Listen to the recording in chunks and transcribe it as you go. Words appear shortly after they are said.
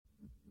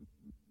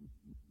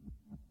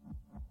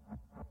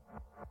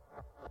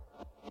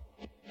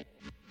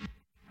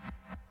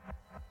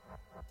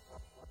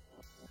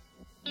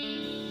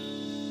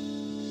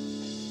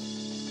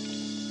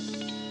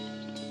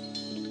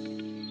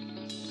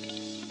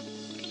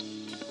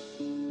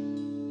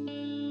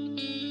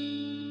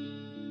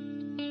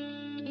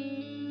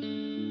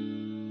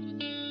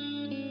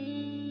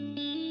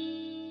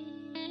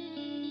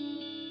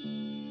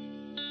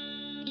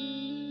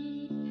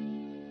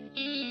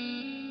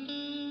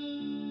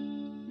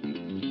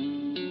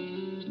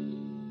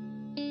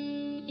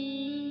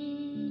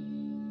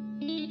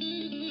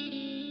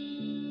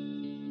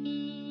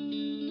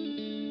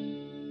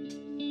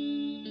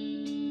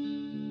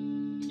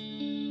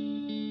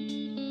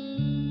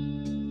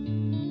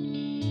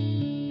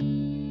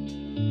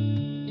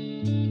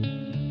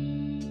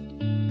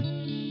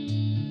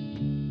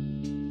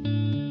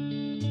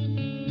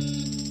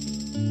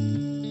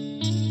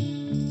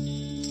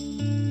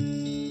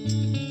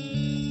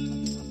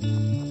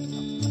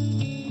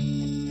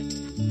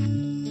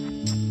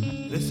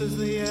This is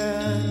the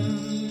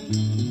end.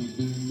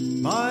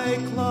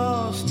 Mike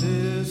lost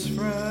his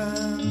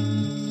friend.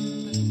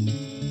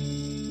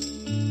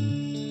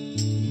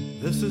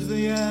 This is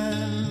the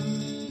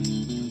end.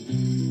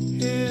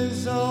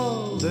 His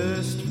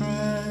oldest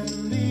friend.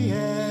 The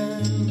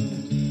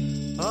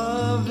end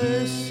of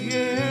this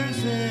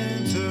year's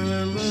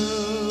interlude.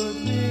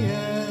 The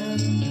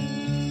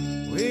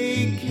end.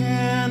 We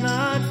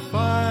cannot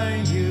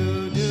find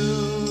you,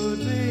 dude.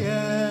 The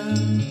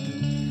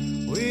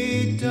end.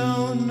 We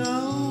don't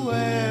know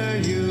where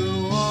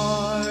you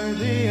are.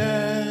 The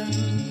end.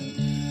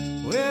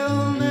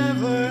 We'll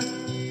never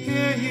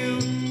hear you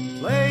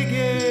play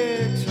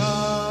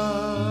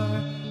guitar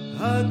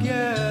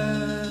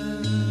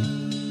again.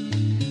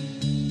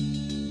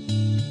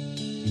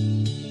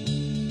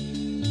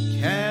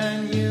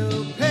 Can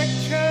you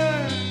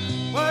picture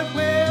what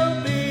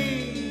will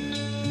be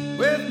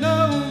with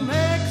no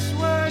mechs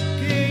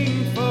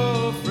working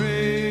for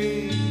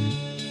free?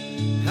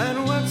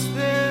 And what's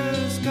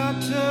this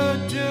got to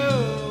do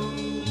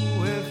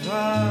with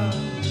a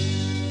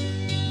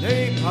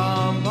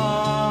napalm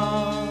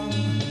bomb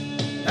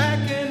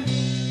back in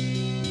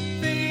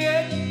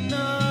Vietnam?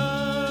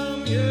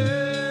 Yeah.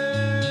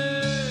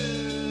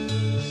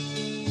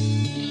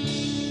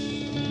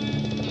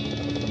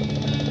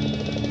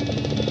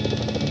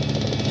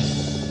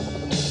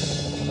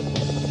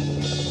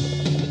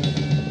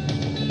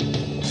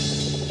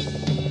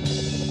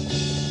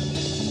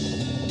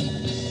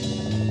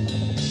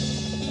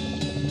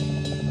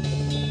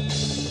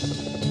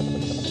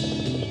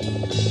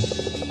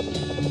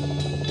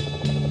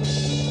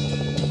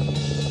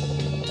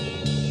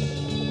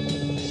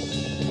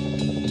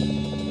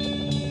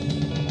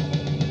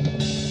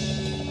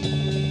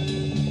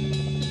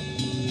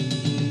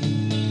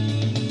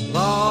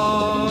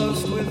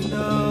 Lost with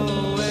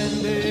no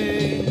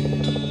ending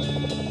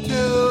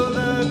till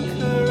the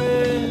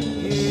current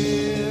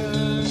year,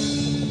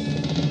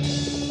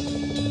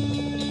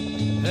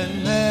 and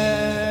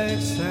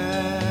Max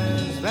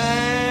has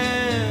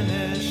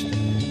vanished,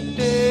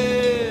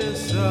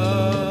 disappeared.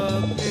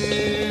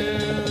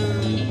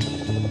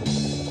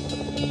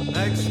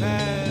 Max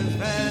has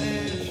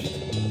vanished,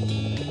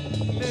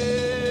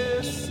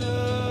 disappeared.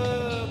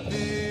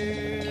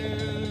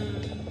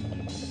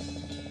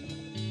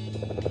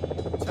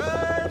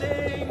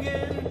 Turning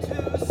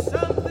into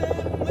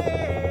something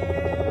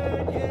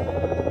weird,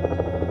 yeah.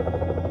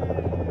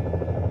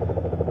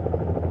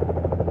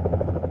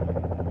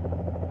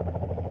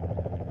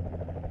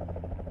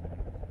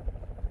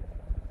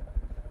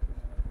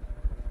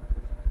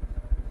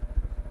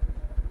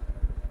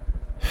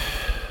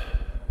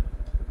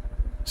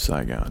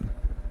 Saigon.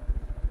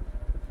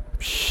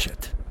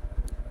 Shit.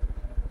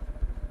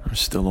 I'm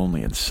still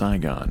only in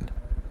Saigon.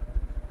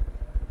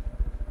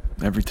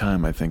 Every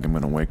time I think I'm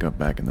going to wake up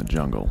back in the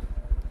jungle.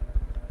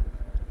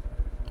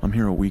 I'm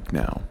here a week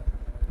now,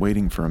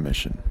 waiting for a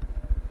mission.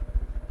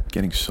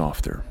 Getting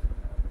softer.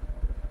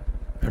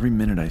 Every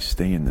minute I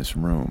stay in this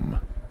room,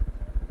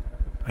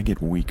 I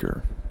get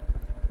weaker.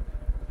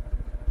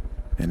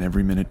 And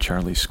every minute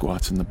Charlie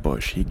squats in the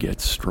bush, he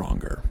gets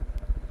stronger.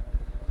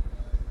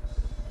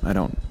 I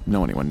don't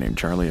know anyone named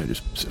Charlie, I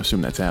just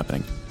assume that's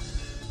happening.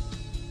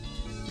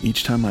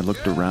 Each time I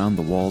looked around,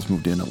 the walls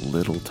moved in a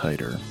little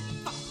tighter.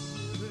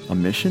 A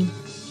mission?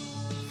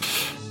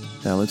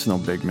 Hell, it's no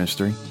big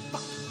mystery.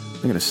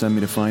 They're gonna send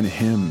me to find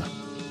him.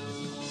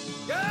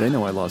 They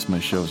know I lost my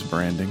show's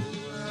branding.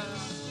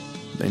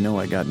 They know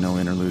I got no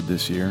interlude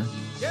this year.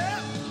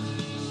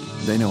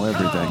 They know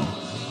everything.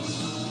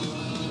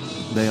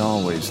 They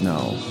always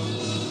know.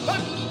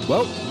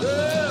 Well,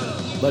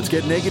 let's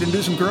get naked and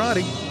do some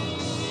karate.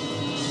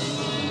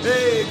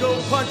 Hey, go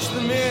punch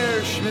the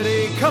mirror,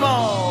 Schmitty. Come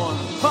on,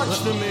 punch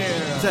the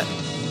mirror. Is that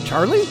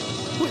Charlie?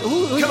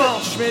 Who's Come that?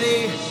 on,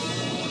 Schmitty.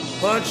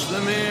 Punch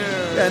the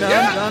mirror. Yeah,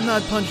 no, I'm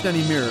not punched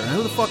any mirror.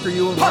 Who the fuck are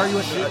you? And why are you?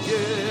 Punch it,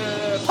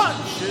 yeah.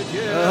 Punch it,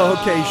 yeah.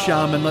 Okay,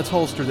 shaman, let's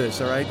holster this,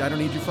 all right? I don't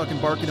need you fucking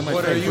barking in my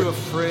What, face. are you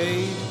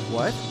afraid?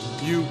 What?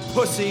 You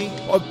pussy.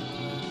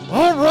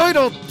 All right,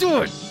 I'll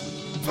do it.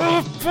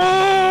 Oh,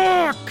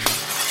 fuck!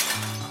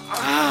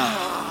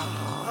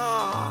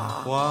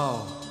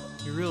 Wow,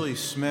 you really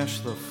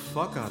smashed the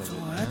fuck out of it.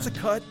 Oh, that's a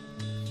cut.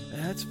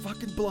 That's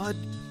fucking blood.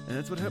 And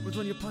that's what happens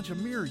when you punch a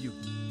mirror, you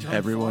dumb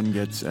Everyone fuck.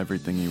 Gets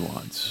everything he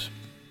wants.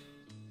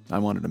 I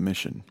wanted a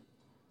mission.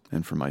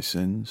 And for my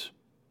sins,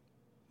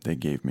 they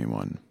gave me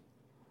one.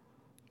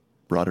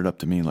 Brought it up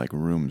to me like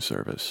room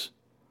service.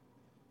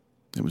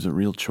 It was a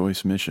real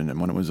choice mission,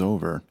 and when it was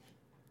over,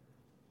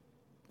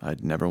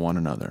 I'd never want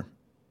another.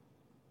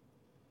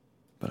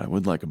 But I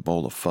would like a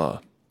bowl of pho.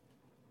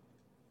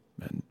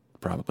 And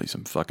probably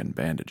some fucking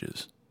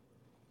bandages.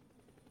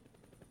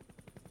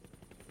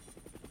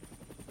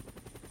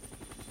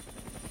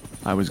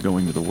 I was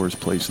going to the worst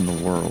place in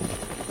the world,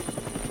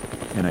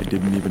 and I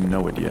didn't even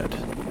know it yet.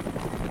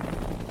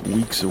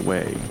 Weeks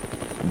away,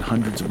 and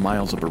hundreds of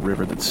miles up a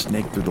river that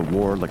snaked through the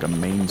war like a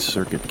main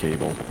circuit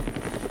cable,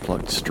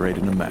 plugged straight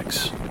into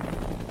Mex.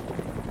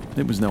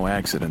 It was no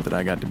accident that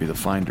I got to be the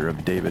finder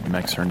of David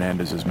Mex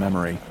Hernandez's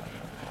memory.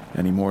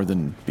 any more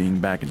than being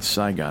back in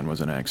Saigon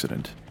was an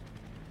accident.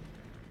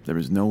 There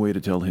is no way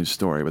to tell his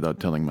story without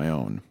telling my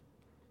own.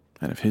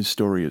 And if his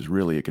story is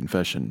really a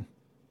confession,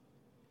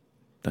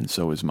 then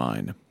so is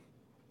mine.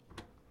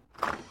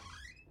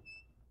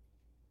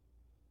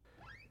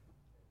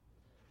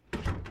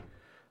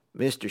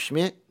 Mr.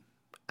 Schmidt,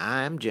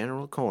 I'm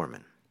General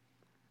Corman.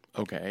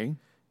 Okay.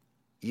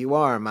 You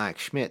are Mike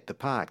Schmidt, the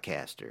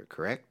podcaster,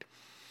 correct?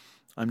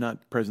 I'm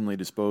not presently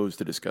disposed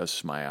to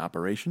discuss my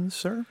operations,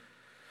 sir.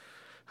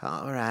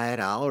 All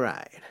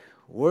right.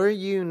 Were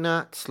you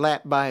not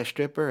slapped by a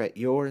stripper at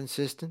your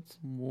insistence?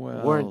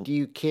 Well... Weren't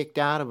you kicked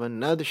out of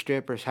another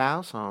stripper's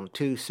house on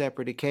 2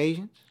 separate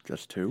occasions?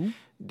 Just 2?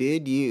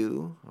 Did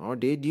you, or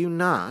did you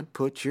not,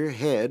 put your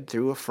head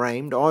through a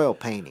framed oil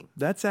painting?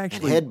 That's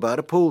actually... And headbutt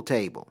a pool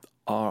table?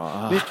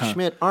 Mr.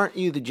 Schmidt, aren't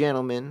you the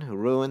gentleman who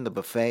ruined the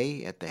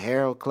buffet at the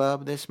Herald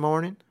Club this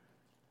morning?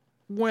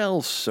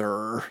 Well,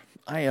 sir,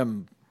 I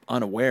am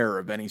unaware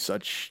of any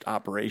such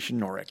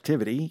operation or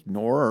activity,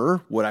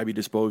 nor would I be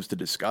disposed to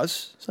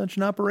discuss such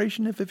an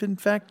operation if in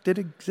fact did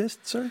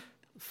exist, sir.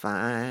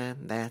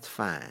 Fine, that's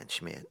fine,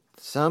 Schmidt.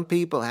 Some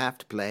people have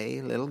to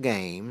play little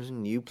games,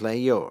 and you play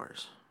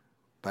yours.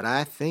 But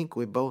I think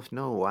we both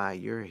know why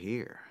you're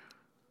here.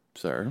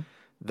 Sir?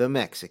 The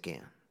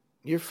Mexican.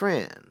 Your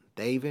friend,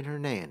 David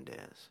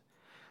Hernandez.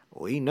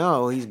 We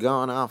know he's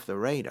gone off the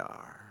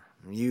radar.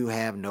 You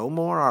have no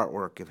more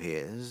artwork of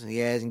his. He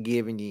hasn't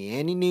given you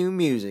any new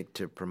music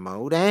to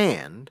promote,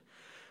 and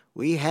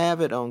we have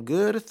it on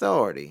good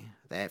authority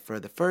that for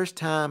the first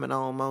time in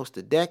almost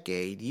a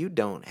decade, you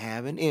don't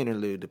have an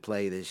interlude to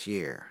play this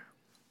year.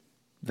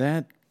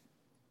 That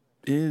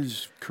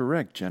is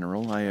correct,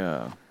 General.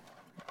 I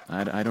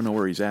don't know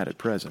where he's at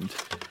present.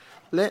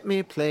 Let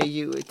me play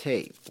you a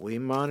tape we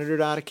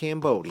monitored out of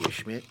Cambodia,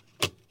 Schmidt.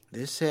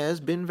 This has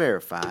been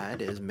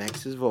verified as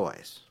Mex's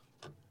voice.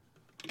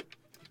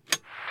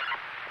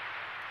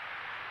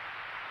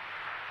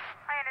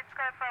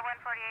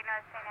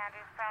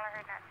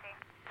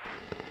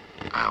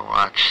 I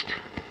watched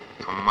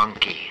a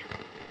monkey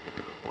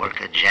work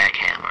a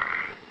jackhammer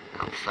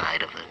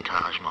outside of the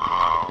Taj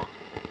Mahal.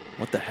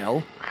 What the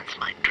hell? That's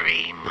my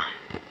dream.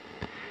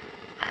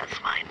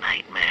 That's my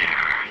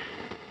nightmare.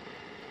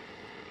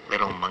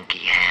 Little monkey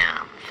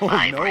hands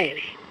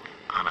vibrating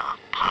on a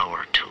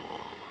power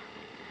tool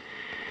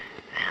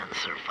and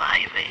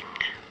surviving.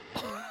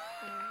 1380,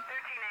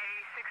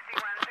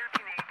 61,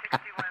 1380,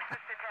 61,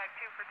 assisted tag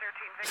 2 for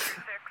 13,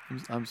 Victor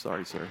 6. I'm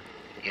sorry, sir.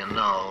 You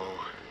know,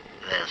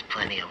 there's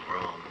plenty of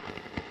room.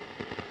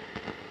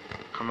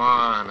 Come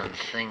on and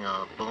sing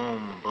a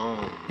boom,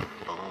 boom,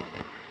 boom.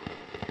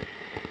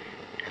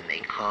 And they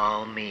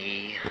call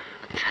me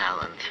a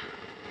talent.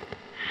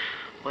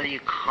 What do you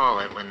call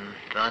it when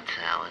the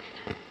talent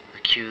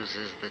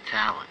accuses the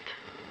talent?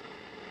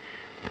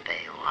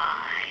 They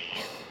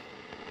lie.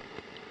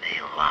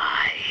 They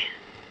lie.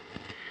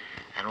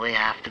 And we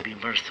have to be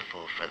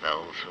merciful for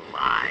those who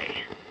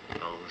lie.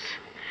 Those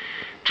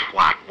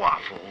twat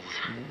waffles.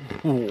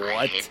 What?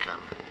 I hate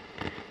them.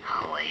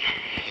 Oh, I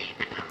hate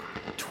them.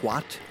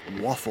 Twat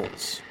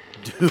waffles.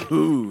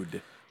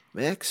 Dude.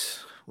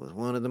 Mex was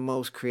one of the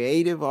most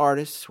creative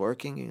artists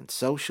working in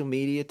social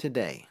media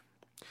today.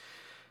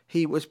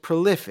 He was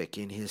prolific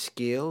in his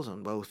skills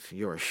on both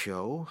your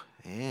show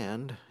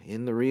and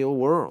in the real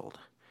world.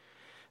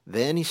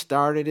 Then he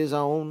started his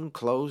own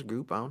closed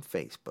group on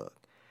Facebook.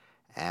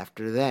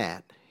 After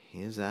that,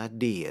 his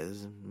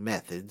ideas and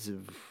methods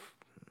have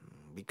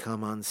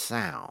become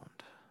unsound.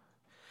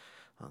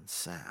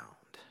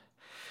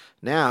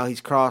 Now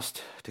he's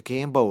crossed to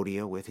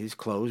Cambodia with his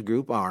closed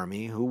group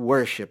army who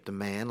worship the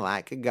man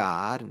like a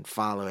god and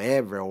follow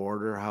every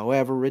order,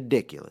 however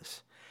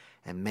ridiculous,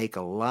 and make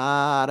a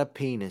lot of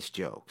penis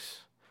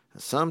jokes.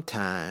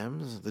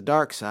 Sometimes the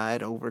dark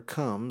side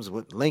overcomes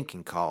what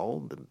Lincoln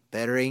called the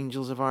better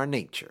angels of our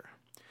nature.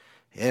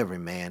 Every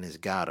man has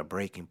got a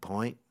breaking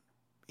point.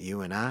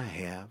 You and I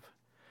have.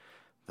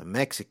 The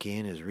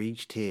Mexican has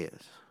reached his.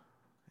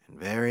 And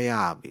very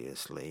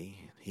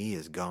obviously, he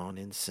has gone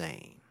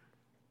insane.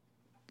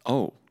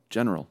 Oh,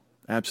 General,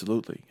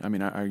 absolutely. I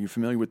mean, are you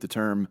familiar with the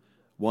term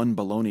one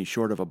baloney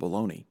short of a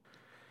baloney?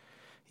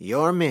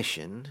 Your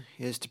mission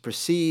is to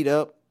proceed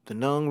up the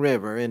Nung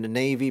River in the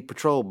Navy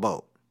patrol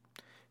boat.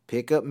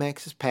 Pick up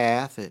Mex's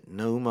path at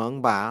Nu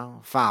Mung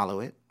Bao,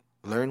 follow it,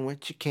 learn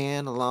what you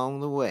can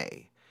along the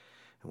way.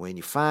 And when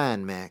you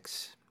find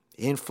Mex,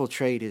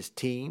 infiltrate his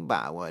team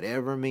by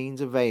whatever means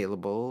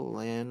available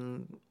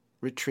and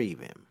retrieve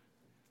him.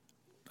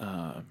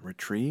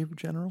 Retrieve,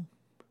 General?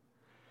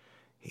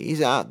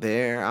 He's out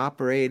there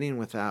operating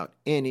without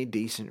any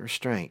decent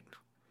restraint,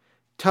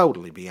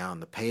 totally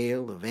beyond the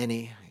pale of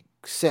any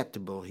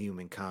acceptable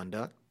human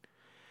conduct,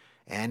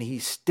 and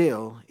he's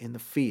still in the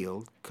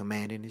field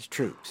commanding his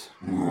troops.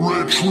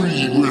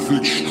 Retrieve with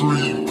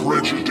extreme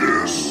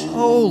prejudice.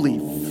 Holy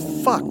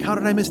fuck, how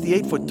did I miss the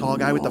 8-foot-tall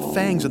guy with the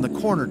fangs in the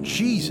corner?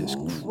 Jesus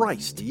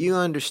Christ. Do you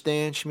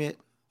understand, Schmidt,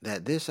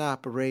 that this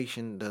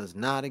operation does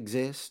not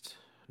exist,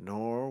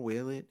 nor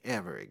will it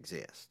ever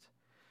exist?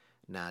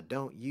 Now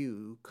don't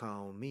you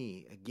call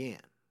me again.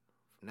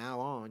 From now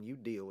on, you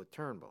deal with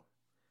Turnbull.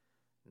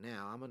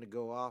 Now I'm going to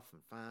go off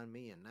and find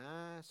me a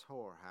nice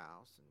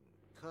whorehouse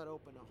and cut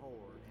open a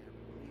whore and have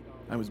her bleed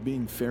all I was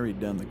being ferried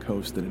down the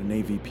coast in a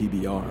Navy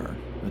PBR,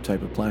 a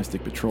type of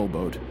plastic patrol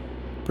boat,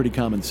 pretty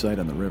common sight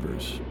on the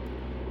rivers.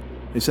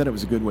 They said it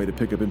was a good way to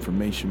pick up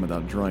information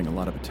without drawing a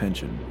lot of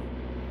attention.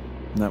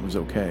 And that was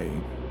okay.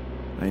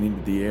 I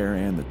needed the air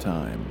and the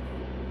time.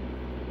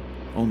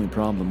 Only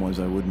problem was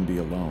I wouldn't be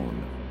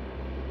alone.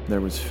 There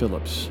was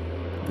Phillips,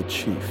 the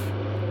chief.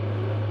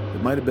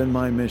 It might have been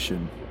my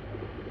mission,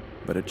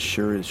 but it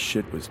sure as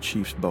shit was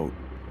Chief's boat.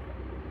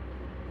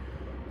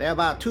 There are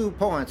about 2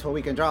 points where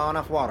we can draw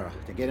enough water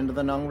to get into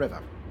the Nung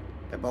River.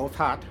 They're both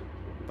hot,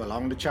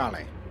 belong to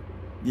Charlie.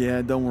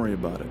 Yeah, don't worry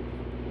about it.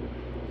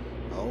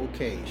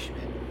 Okay,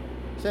 Schmidt.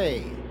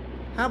 Say,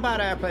 how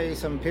about I play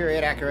some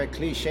period-accurate,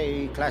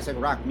 cliché, classic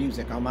rock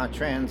music on my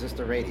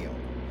transistor radio?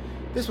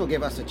 This will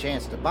give us a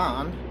chance to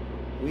bond.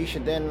 We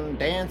should then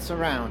dance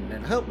around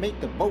and help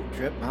make the boat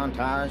trip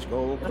montage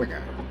go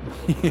quicker.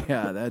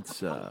 Yeah,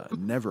 that's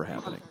never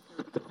happening.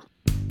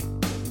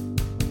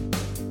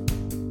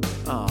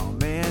 Oh,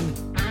 man.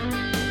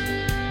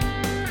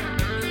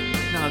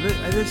 No,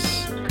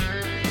 this...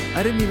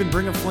 I didn't even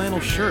bring a flannel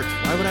shirt.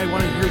 Why would I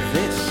want to hear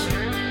this?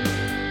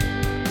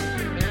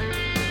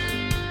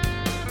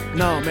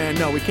 No, man,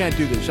 no, we can't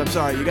do this. I'm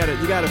sorry. You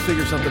gotta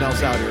figure something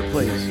else out here,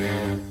 please.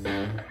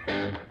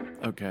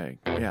 Okay,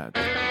 yeah.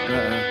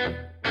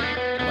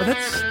 Oh,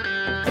 that's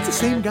the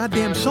same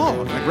goddamn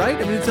song, right?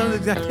 I mean, it sounds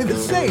exactly the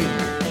same.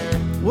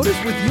 What is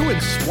with you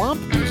and swamp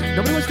music?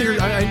 Nobody wants to hear.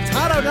 It's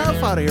hot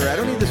enough out of here. I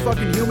don't need this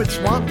fucking humid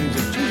swamp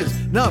music. Jesus,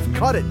 enough.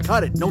 Cut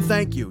it. No,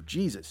 thank you.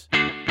 Jesus.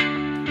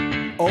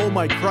 Oh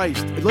my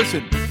Christ.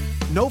 Listen,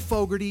 no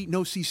Fogarty,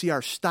 no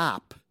CCR.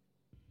 Stop.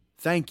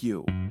 Thank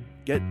you.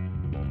 Get.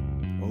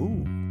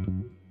 Oh.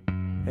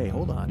 Hey,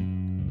 hold on.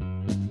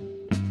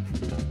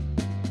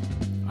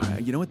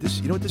 You know what this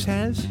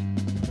has?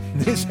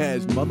 This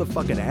has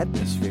motherfucking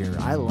atmosphere.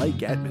 I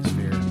like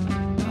atmosphere.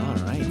 All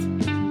right.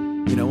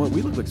 You know what?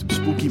 We look like some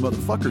spooky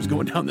motherfuckers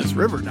going down this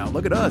river now.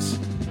 Look at us.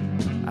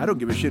 I don't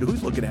give a shit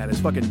who's looking at us.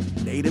 Fucking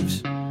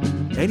natives.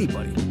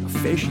 Anybody. A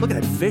fish. Look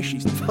at that fish.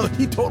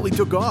 He totally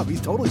took off.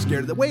 He's totally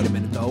scared of that. Wait a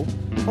minute, though.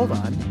 Hold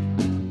on.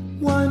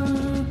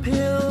 One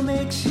pill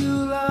makes you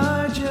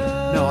larger.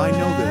 No, I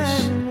know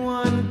this. And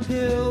one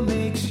pill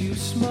makes you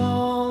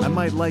small. I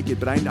might like it,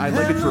 but I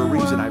like it for a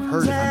reason. I've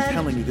heard it. I'm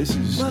telling you, this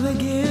is... Mother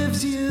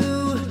gives you.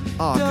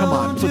 Oh, come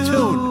on.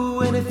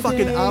 Platoon.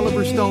 Fucking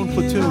Oliver Stone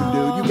Platoon,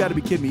 dude. You gotta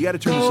be kidding me. You gotta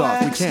turn this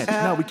off. We can't.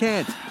 No, we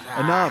can't.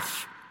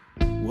 Enough.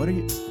 What are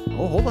you...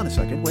 Oh, hold on a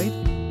second. Wait.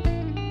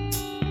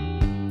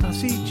 Now,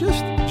 see,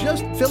 just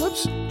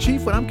Phillips,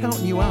 Chief, when I'm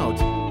counting you out,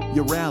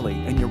 you rally,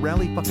 and you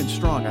rally fucking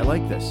strong. I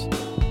like this.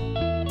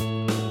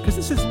 Because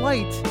this is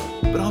light,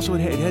 but also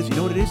it has, you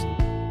know what it is?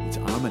 It's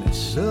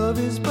ominous. Love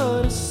is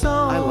but a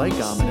song. I like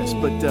ominous,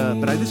 but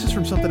this is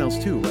from something else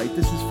too, right?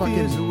 This is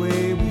fucking,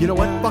 you know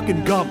what?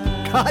 Fucking Gump.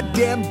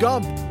 Goddamn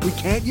Gump. We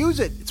can't use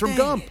it. It's from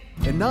Gump.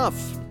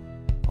 Enough.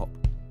 Oh,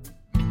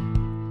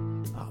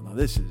 no,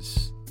 this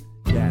is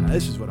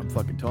what I'm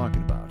fucking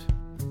talking about.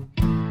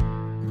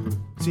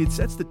 See, it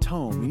sets the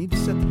tone. We need to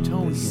set the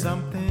tone here.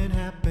 Something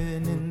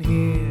happening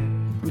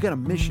here. We got a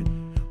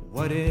mission.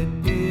 What it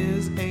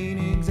is ain't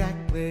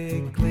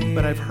exactly clear.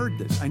 But I've heard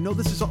this. I know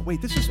this is all...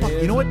 Wait, this is fucking...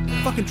 You know what?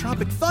 Fucking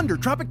Tropic Thunder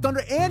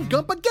and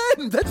Gump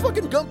again. That's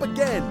fucking Gump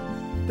again.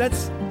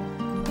 That's...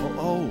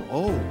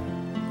 Oh.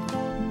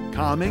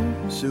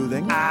 Calming,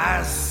 soothing.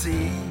 I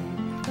see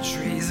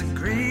trees of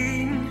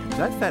green. Is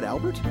that Fat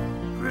Albert?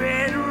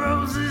 Red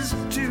roses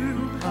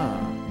too.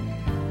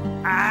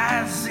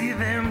 I see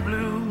them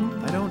blue.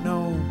 I don't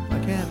know. I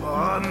can't...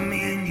 For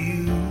me and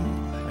you.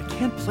 I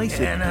can't place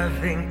it. And I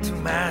think to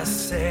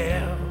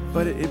myself.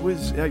 But it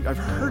was... I've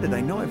heard it.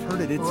 I know I've heard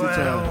it. It's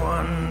a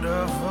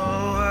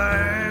wonderful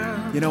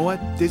world. You know what?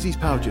 Dizzy's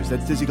Pouches.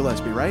 That's Dizzy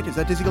Gillespie, right? Is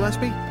that Dizzy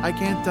Gillespie? I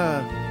can't,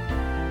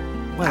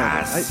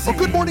 whatever.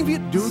 Good Morning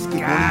Vietnam. Dude,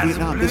 Good Morning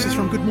Vietnam. This is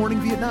from Good Morning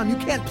Vietnam. You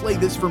can't play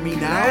this for me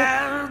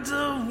now.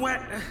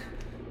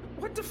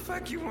 What the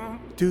fuck you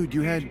want? Dude,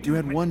 you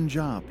had one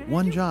job.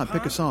 One job.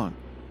 Pick a song.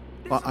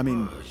 Well, I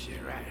mean,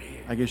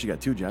 I guess you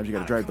got 2 jobs. You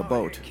got to drive the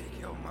boat.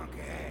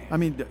 I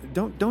mean,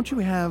 don't you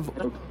have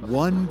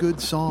one good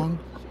song?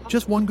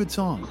 Just one good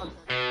song.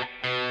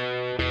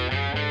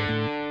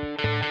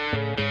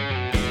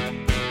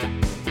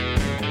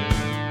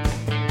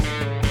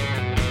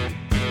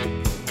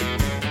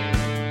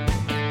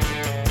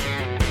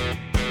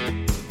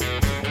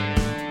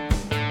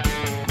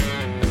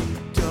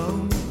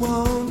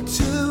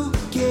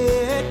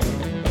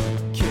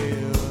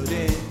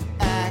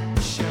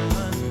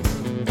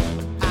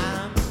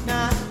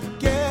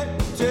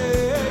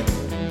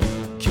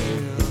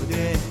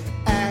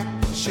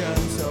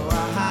 So I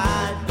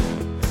hide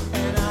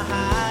and I hide.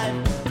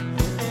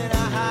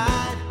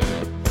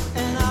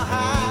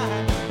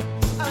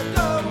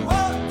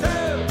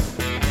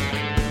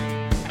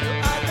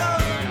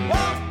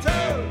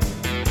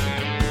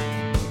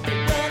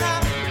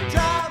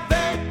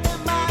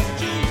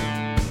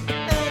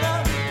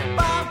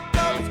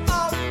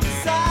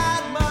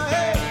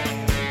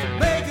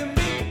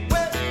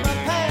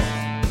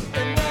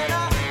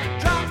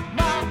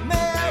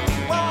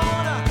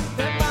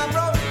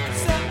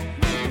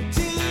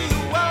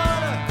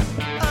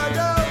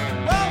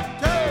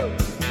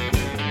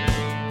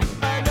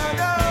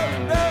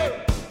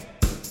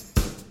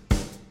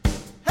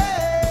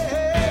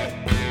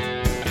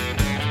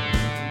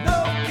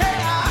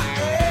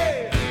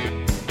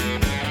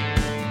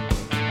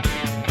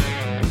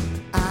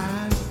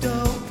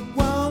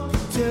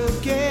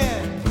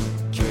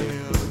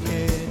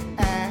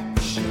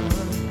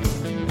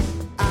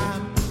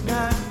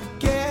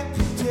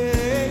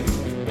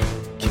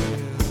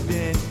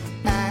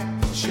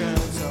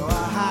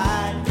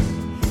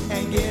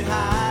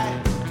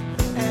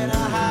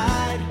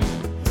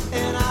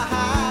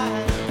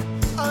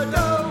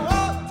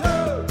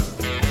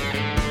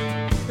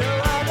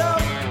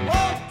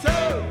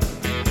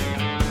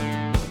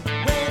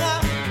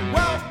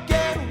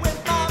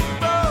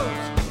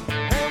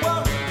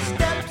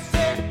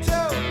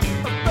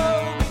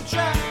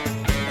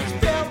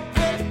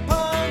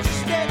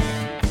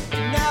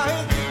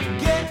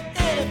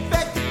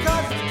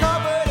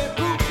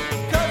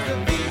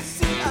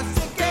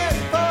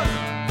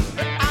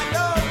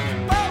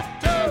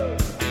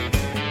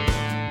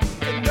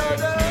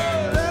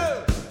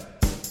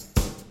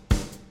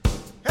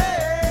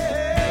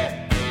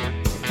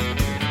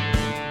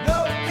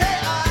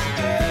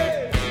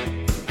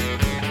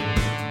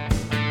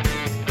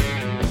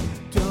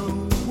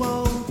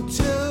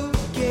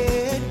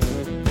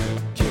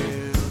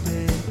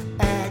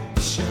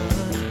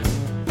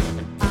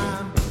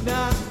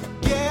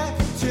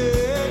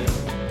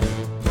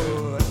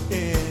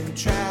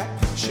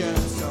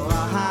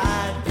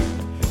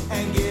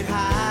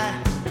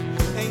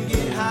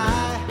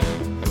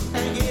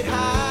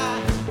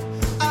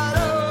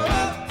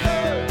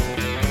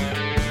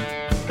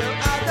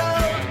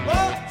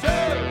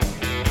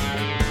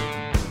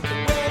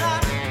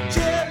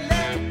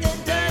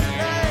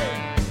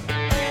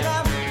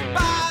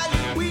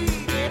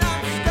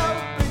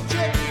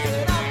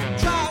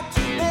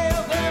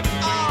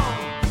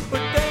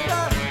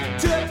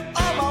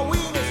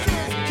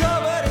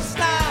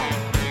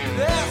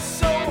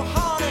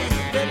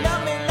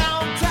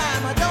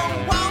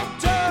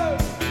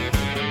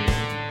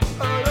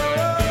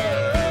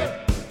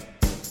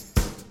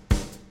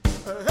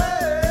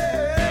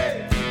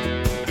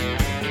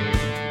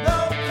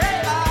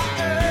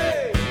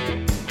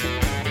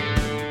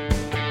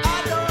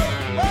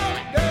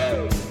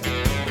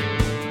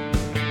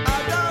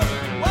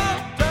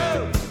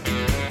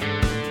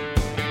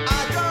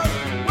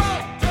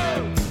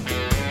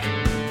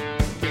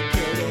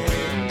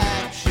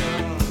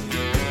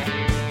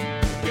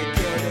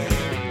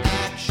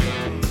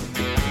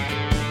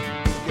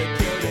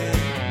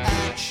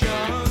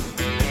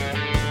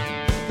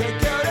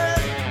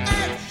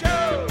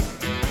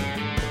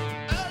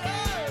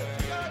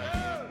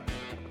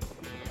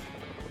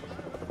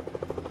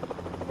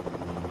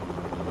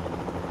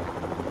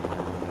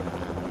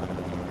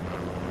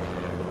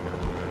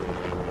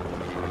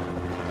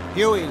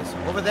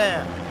 Hueys, over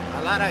there.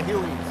 A lot of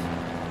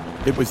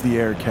Hueys. It was the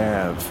Air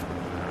Cav,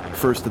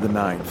 1st of the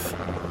 9th,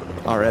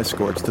 our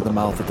escorts to the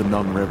mouth of the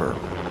Nung River.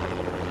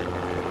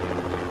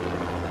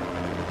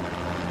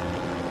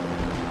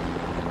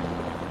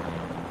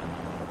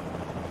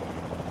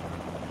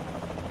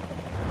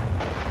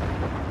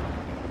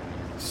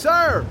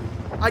 Sir,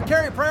 I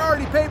carry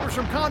priority papers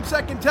from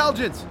ComSec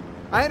Intelligence.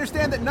 I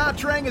understand that Na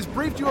Trang has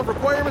briefed you of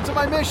requirements of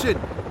my mission.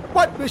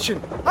 What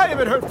mission? I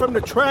haven't heard from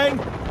the Trang.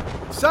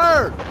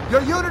 Sir,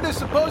 your unit is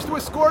supposed to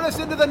escort us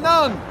into the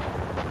Nung.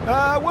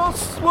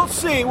 We'll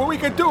see what we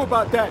can do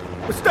about that.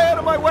 But stay out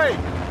of my way.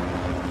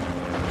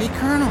 Hey,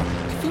 Colonel,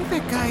 do you think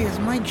that guy is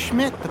Mike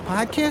Schmidt, the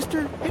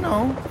podcaster?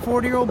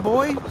 40-year-old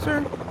boy,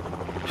 sir?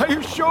 Are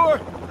you sure?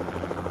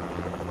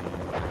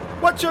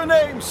 What's your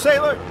name,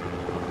 sailor?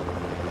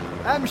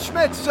 I'm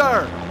Schmidt,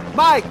 sir.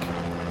 Mike.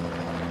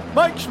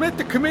 Mike Schmidt,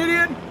 the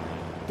comedian?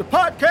 The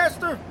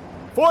podcaster?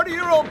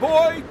 40-year-old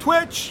boy,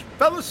 Twitch,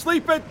 fell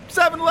asleep at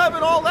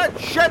 7-Eleven, all that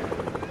shit?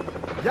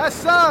 Yes,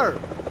 sir.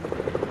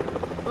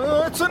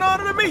 It's an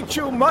honor to meet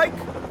you, Mike.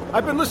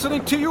 I've been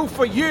listening to you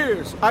for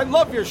years. I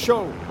love your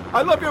show.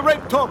 I love your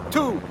rape talk,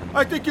 too.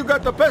 I think you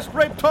got the best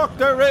rape talk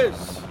there is.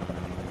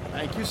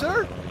 Thank you,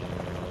 sir.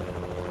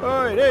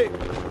 All right, hey,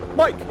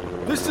 Mike,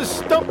 this is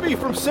Stumpy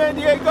from San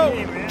Diego,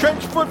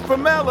 Trenchfoot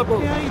from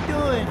Malibu. Hey, how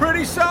you doing?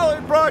 Pretty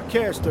solid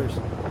broadcasters.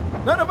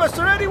 None of us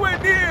are anywhere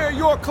near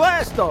your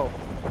class, though.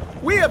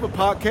 We have a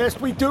podcast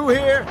we do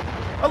here.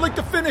 I like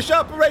to finish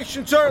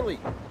operations early.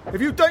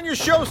 Have you done your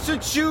show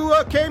since you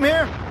came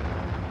here?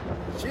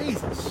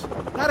 Jesus,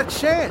 not a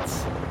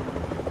chance.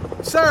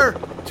 Sir,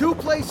 2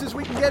 places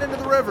we can get into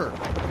the river.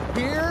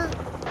 Here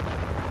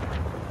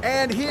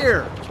and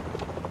here.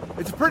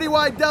 It's a pretty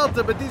wide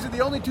delta, but these are the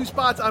only 2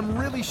 spots I'm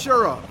really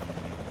sure of.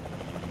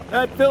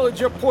 That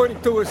village you're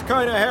pointing to is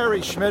kind of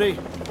hairy, Schmitty.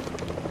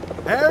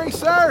 Harry,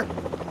 sir?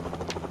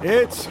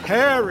 It's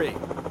hairy.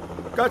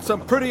 Got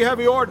some pretty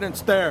heavy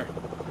ordnance there.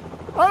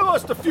 I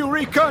lost a few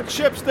recon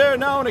ships there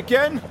now and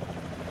again.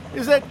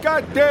 Is that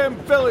goddamn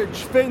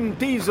village, Vin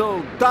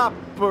Diesel, Dop,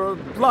 or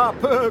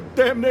Blop,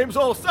 damn names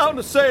all sound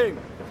the same.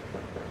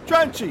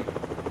 Trenchy,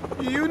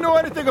 you know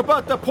anything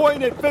about the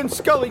point at Vin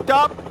Scully,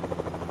 Dop?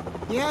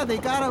 Yeah, they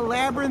got a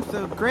labyrinth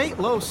of great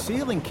low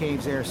ceiling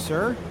caves there,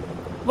 sir.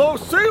 Low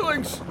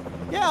ceilings?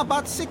 Yeah,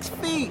 about 6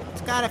 feet.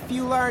 It's got a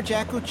few large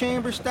echo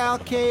chamber style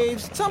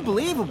caves. It's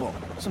unbelievable.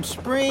 Some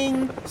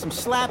spring, some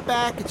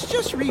slapback. It's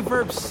just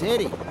Reverb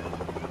City.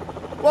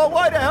 Well,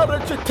 why the hell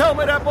didn't you tell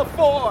me that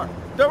before?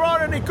 There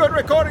aren't any good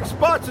recording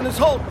spots in this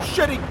whole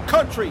shitty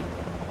country.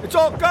 It's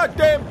all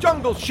goddamn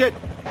jungle shit.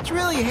 It's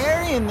really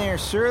hairy in there,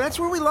 sir. That's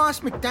where we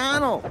lost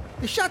McDonald.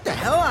 They shot the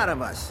hell out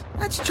of us.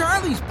 That's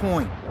Charlie's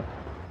Point.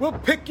 We'll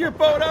pick your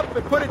boat up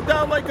and put it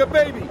down like a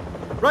baby,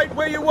 right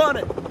where you want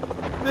it.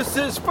 This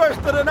is 1st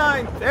of the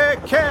 9th, Air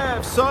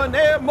Cav, son,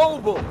 Air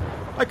Mobile.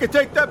 I can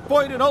take that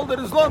point and hold it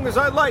as long as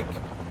I like.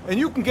 And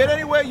you can get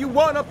anywhere you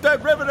want up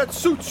that river that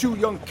suits you,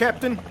 young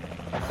captain.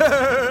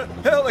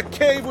 Hell, a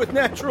cave with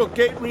natural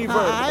gate reverb.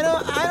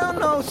 I don't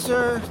know,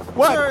 sir.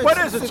 What? Sir, What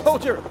is it,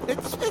 soldier?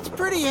 It's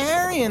pretty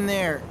hairy in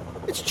there.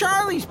 It's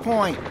Charlie's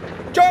Point.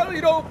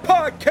 Charlie Don't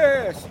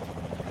Podcast.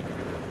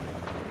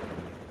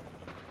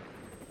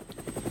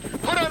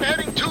 Put on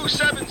heading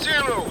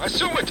 270.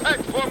 Assume attack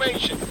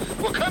formation.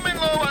 We'll come in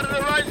low out of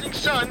the rising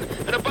sun,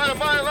 and about a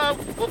mile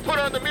out, we'll put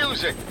on the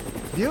music.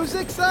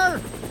 Music,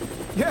 sir?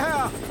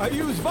 Yeah, I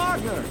use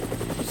Wagner.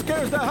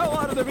 Scares the hell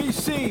out of the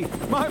VC.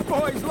 My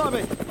boys love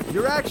it.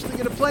 You're actually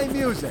gonna play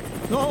music?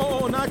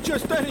 No, not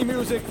just any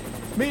music.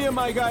 Me and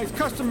my guys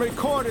custom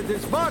recorded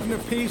this Wagner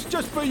piece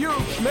just for you,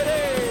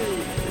 Schmitty.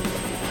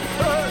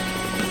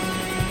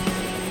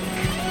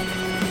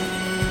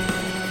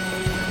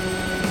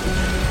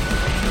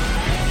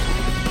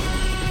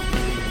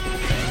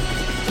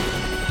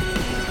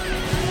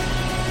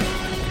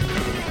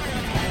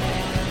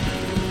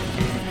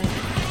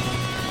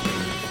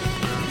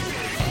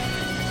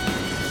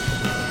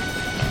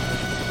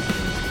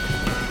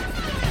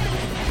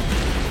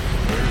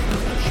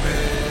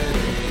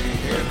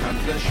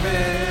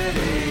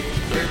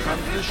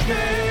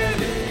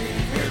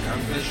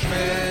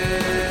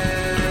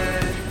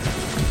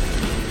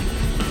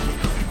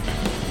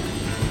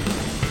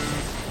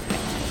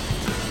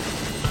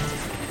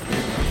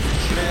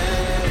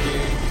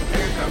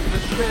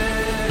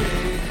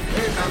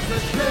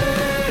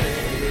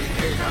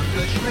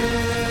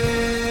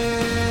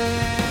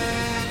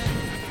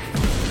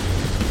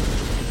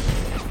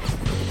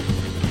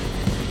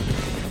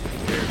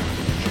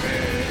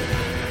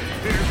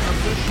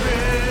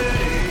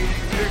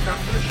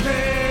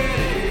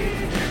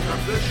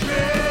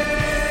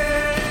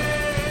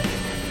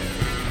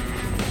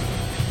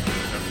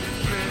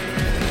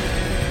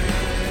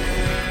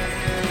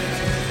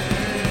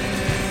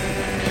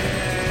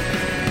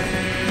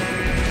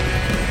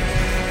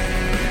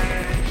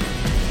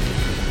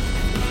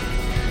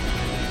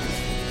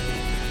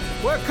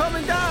 We're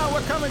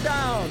coming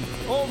down.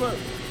 Over.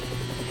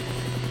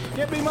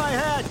 Give me my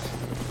hat.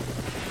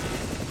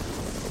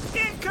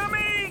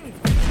 Incoming!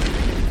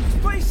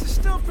 place is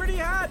still pretty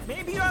hot.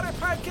 Maybe you ought to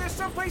podcast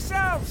someplace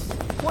else.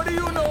 What do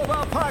you know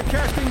about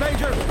podcasting,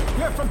 Major?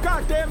 You're from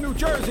goddamn New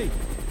Jersey.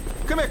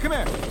 Come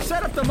here.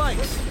 Set up the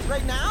mics.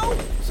 Right now,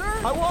 sir?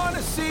 I want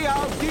to see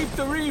how deep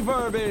the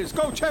reverb is.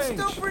 Go change.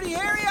 It's still pretty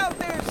hairy out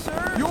there,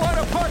 sir. You want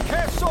a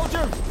podcast,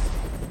 soldier?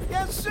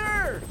 Yes,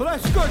 sir. Well,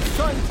 that's good,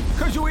 son,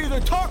 because you either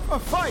talk or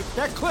fight.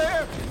 That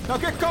clear? Now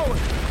get going.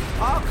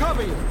 I'll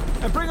cover you.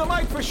 And bring a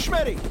mic for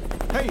Schmitty.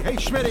 Hey,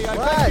 Schmitty, I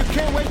bet you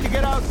can't wait to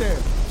get out there.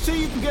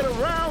 See, you can get a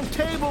round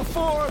table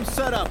forum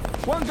set up.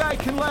 One guy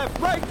can left,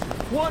 right,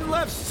 one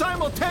left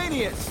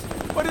simultaneous.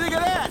 What do you think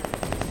of that?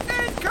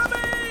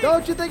 Incoming!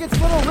 Don't you think it's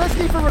a little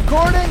risky for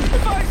recording?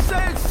 If I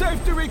say it's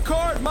safe to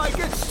record, Mike,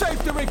 it's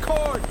safe to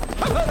record.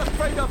 I'm not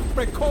afraid to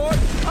record.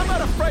 I'm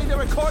not afraid to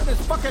record in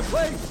this fucking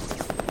place.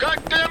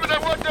 God damn it, I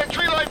want that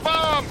tree light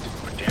bombed!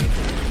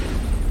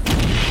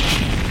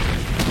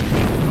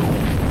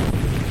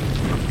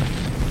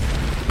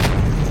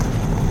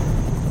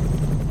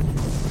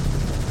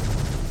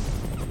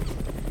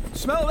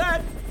 Smell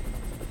that?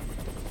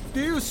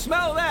 Do you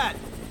smell that?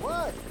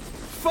 What?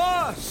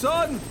 Pho,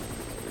 son!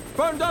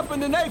 Burned up in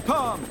the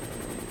napalm.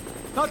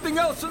 Nothing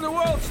else in the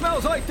world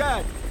smells like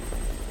that.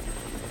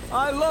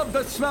 I love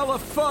the smell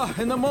of pho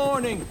in the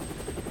morning.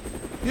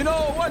 You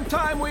know, one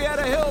time we had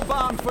a hill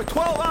bomb for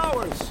 12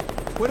 hours.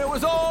 When it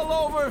was all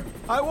over,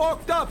 I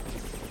walked up.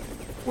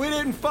 We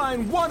didn't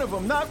find one of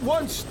them, not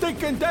one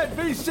stinking dead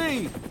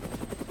VC.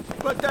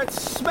 But that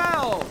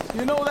smell,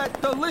 you know,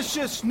 that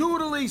delicious,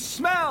 noodly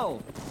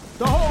smell.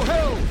 The whole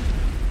hill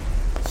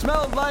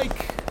smelled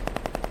like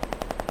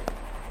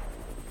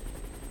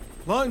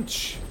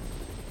lunch.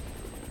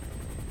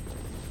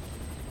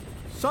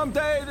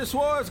 Someday this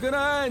war's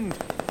gonna end.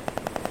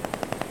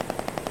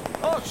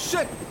 Oh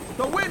shit!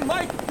 The wind,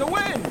 Mike! The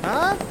wind!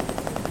 Huh?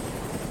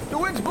 The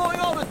wind's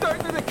blowing all the dirt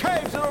into the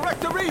caves and it'll wreck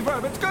the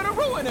reverb. It's gonna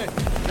ruin it!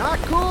 Not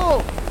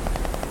cool!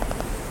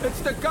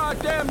 It's the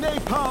goddamn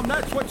napalm,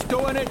 that's what's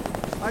doing it!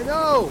 I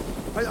know!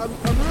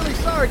 I'm really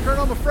sorry,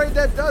 Colonel. I'm afraid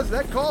that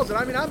calls it.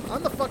 I mean,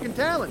 I'm the fucking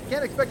talent.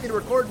 Can't expect you to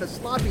record in a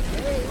sloppy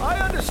cave. I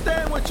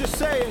understand what you're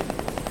saying.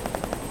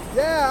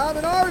 Yeah, I'm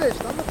an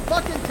artist. I'm the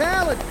fucking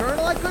talent,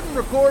 Colonel. I couldn't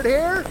record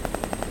here.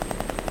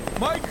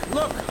 Mike,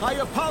 look, I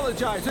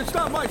apologize. It's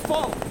not my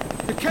fault.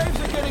 The caves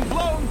are getting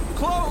blown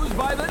closed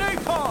by the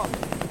napalm.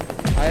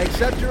 I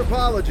accept your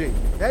apology.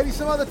 Maybe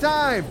some other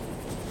time.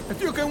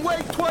 If you can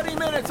wait 20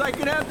 minutes, I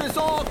can have this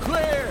all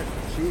clear.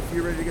 Chief,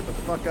 you ready to get the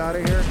fuck out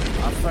of here?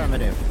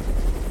 Affirmative.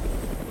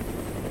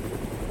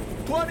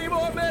 20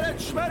 more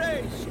minutes,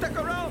 Schmitty! Stick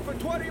around for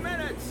 20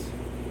 minutes!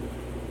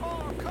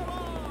 Oh, come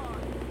on!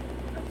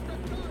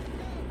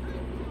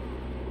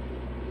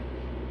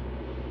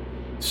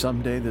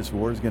 Someday this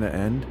war's gonna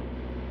end?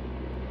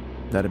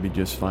 That'd be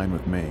just fine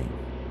with me.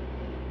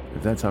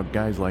 If that's how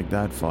guys like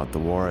that fought the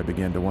war, I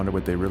began to wonder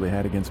what they really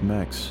had against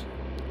mechs.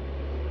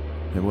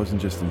 It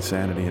wasn't just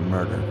insanity and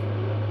murder.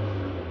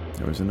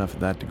 There was enough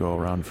of that to go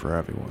around for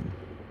everyone.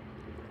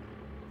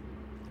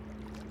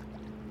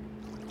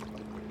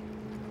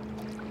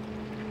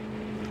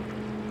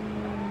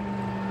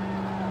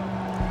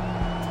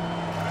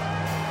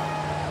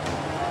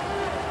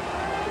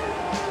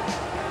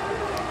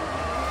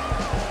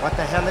 What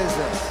the hell is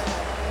this?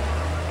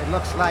 It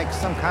looks like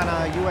some kind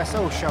of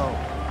USO show.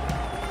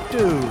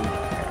 Dude,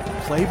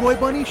 Playboy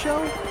Bunny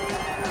show?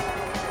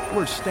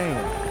 We're staying.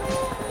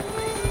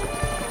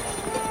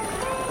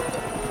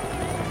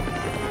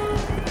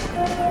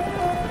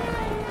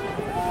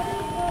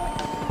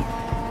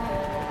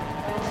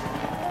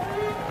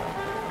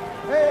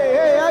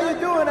 Hey, how you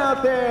doing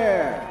out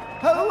there?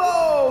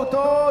 Hello to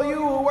all you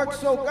who work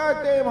so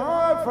goddamn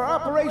hard for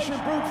Operation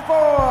Brute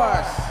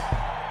Force.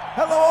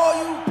 Hello, all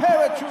you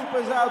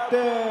paratroopers out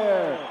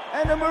there,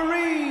 and the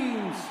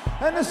Marines,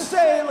 and the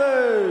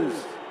sailors.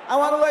 I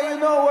want to let you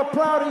know we're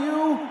proud of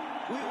you.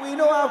 We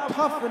know how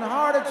tough and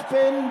hard it's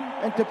been,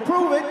 and to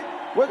prove it,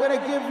 we're going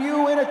to give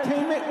you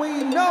entertainment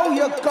we know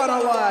you're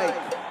gonna like.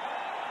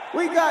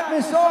 We got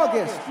Miss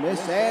August, Miss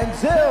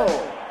Anzil,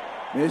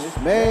 Miss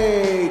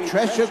May,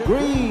 Tresha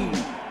Green,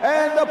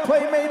 and the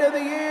Playmate of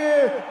the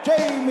Year,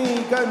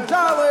 Jamie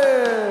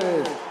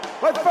Gonzalez.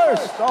 But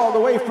first, all the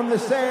way from the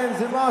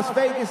sands in Las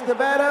Vegas,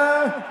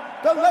 Nevada,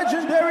 the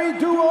legendary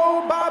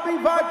duo Bobby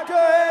Vodka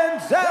and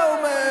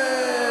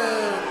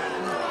Zellman.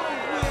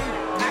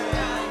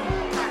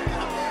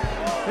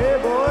 Hey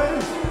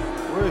boys,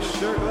 we're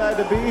sure glad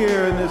to be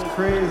here in this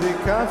crazy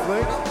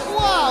conflict.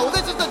 Whoa,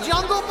 this is the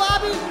jungle,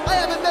 Bobby? I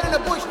haven't been in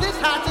a bush this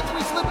hot since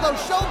we slipped those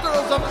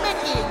showgirls of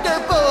Mickey,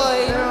 dirt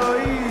boy. Now,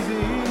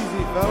 easy,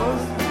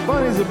 fellas.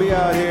 Bunnies will be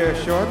out here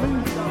shortly.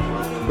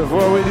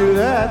 Before we do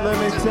that, let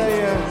me tell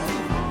you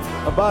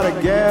about a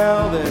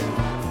gal that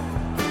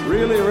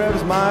really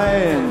revs my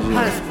engine.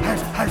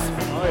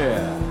 Oh,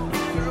 yeah.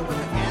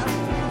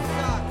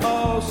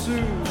 Oh,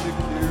 Susie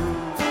Q.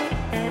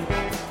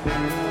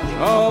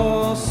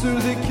 Oh,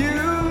 Susie Q.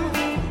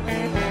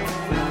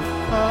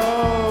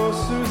 Oh,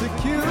 Susie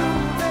Q.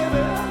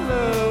 Baby, I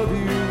love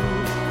you.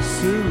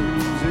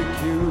 Susie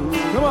Q.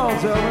 Come on,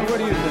 Zelman. What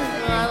do you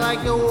think? I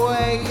like the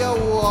way you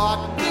walk.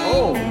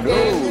 Oh, no.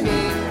 Ding,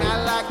 ding.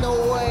 I like the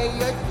way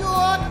you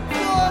talk.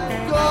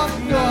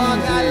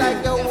 I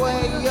like the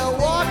way you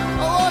walk.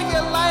 Oh,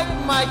 you like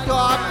my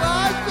talk.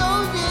 I so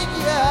did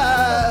you.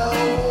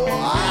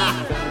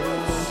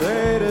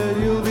 Say that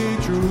you'll be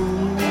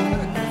true.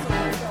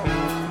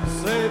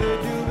 Say that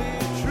you'll be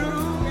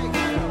true.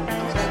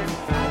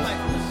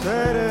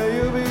 Say that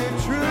you'll be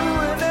true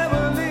and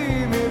never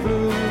leave me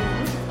blue.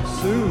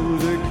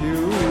 Susie Q.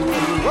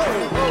 Whoa,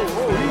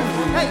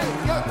 easy. Hey,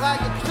 you're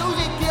like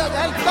Susie Q.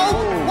 Hey, don't.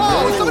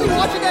 Whoa, is somebody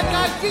watching that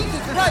guy?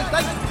 Jesus Christ.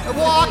 Like,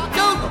 walk,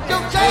 don't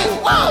say.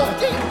 Whoa,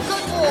 Jesus,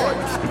 good Lord.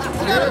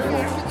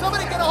 Can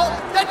somebody get a hold?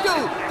 That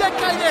dude, that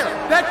guy there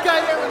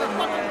in the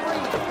fucking green,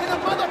 in the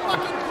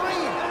motherfucking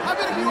green. I'm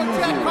gonna do a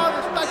Jack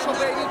Carter special,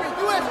 baby.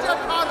 You ask Jack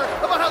Carter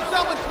about how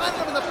Zelman planted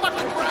him in the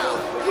fucking ground.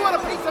 You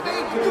want a piece of me?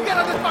 You get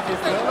on this fucking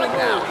stage right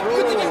now.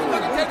 You think you can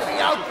fucking take me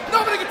out?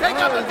 Nobody can take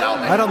out the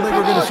Zelman. I don't think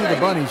we're gonna see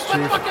the bunnies,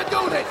 Chief. Let's fucking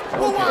do this.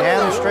 Who wants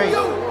Damn to? straight.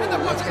 You in the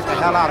fucking Get the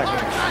hell out of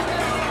here.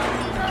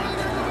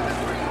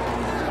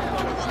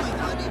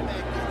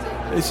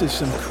 This is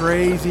some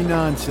crazy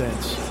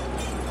nonsense.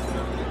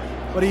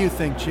 What do you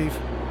think, Chief?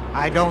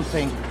 I don't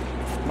think.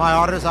 My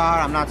orders are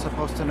I'm not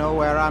supposed to know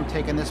where I'm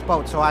taking this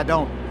boat, so I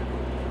don't.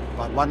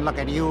 But one look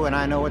at you and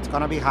I know it's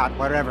gonna be hot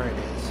wherever it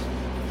is.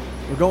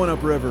 We're going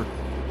upriver.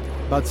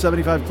 About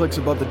 75 clicks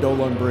above the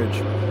Dolun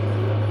Bridge.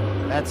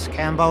 That's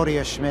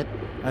Cambodia, Schmidt.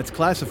 That's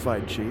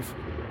classified, Chief.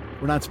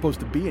 We're not supposed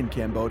to be in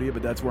Cambodia,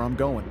 but that's where I'm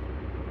going.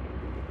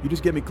 You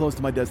just get me close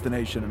to my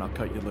destination and I'll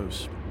cut you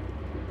loose.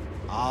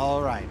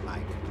 All right,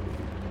 Mike.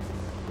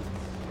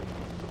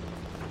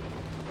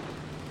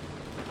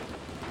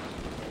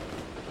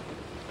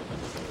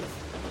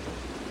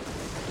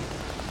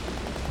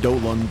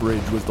 Dolun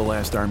Bridge was the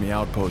last army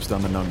outpost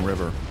on the Nung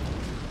River.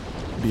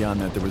 Beyond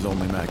that, there was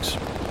only mechs.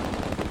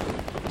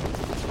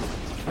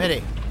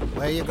 Schmitty,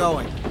 where are you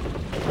going?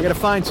 I gotta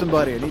find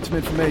somebody. I need some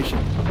information.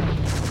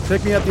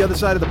 Pick me up the other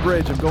side of the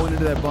bridge. I'm going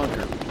into that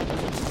bunker.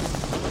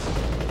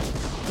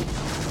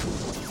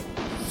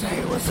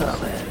 Say what's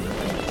up, man.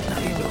 How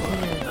you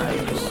doing? How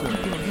you doing?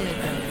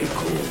 Be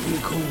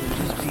cool,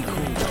 just be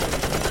cool.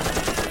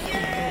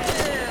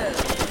 Yeah!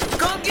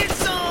 Go get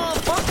some,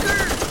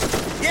 fucker!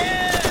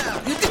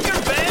 Yeah! You think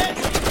you're bad?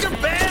 You think you're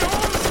bad,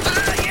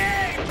 Holmes?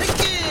 Yeah! Take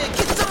it!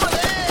 Get some of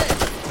that!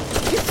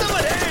 Get some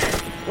of that!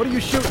 What are you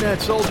shooting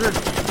at, soldier?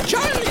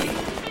 Charlie!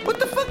 What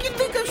the fuck you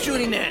think I'm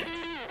shooting at?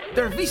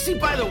 They're VC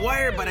by the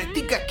wire, but I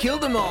think I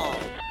killed them all.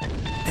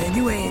 And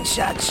you ain't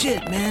shot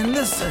shit, man.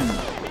 Listen.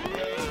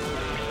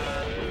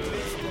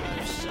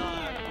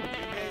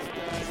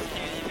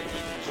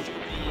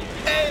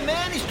 Hey,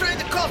 man, he's trying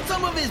to call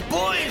some of his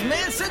boys,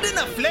 man. Send in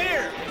a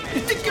flare.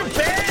 You think you're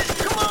bad?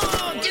 Come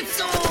on, get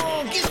some.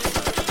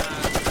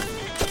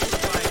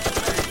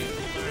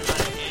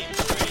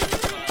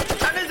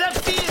 How does that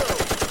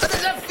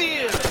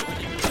feel?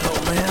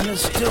 Oh, man,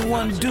 there's still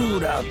one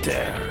dude out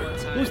there.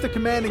 Who's the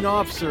commanding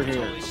officer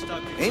here?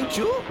 Ain't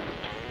you?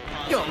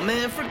 Yo,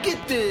 man,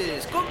 forget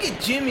this. Go get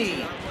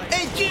Jimmy.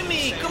 Hey,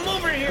 Jimmy, come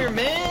over here,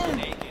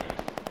 man.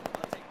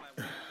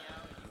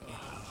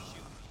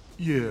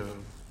 Yeah.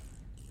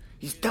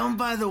 He's down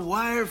by the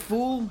wire,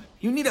 fool.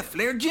 You need a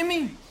flare,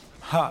 Jimmy?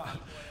 Ha.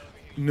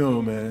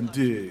 No, man,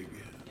 dig.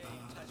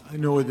 I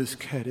know where this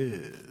cat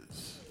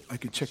is. I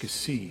can check a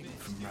scene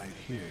from right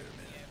here,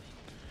 man.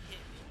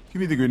 Give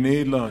me the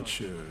grenade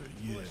launcher,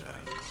 yeah.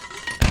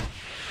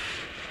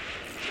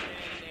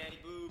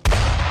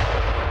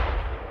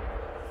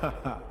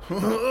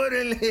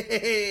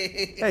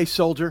 Hey,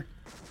 soldier.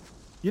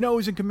 You know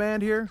who's in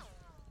command here?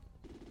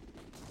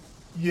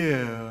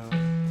 Yeah.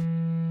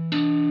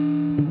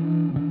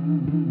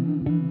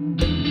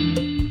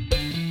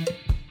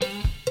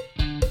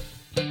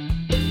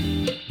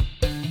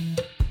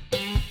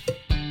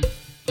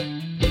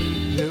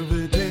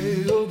 Every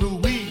day of the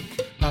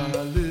week,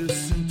 I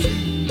listen to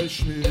the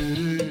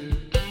Schmidt.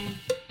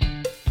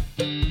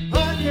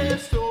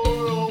 Podcast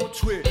store on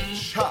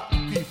Twitch, hot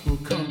people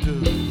come to,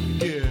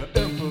 yeah,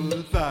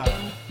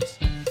 empathize.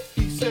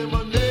 He said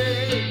my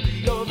name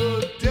the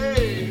other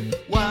day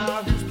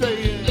while he's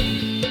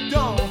playing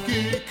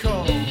Donkey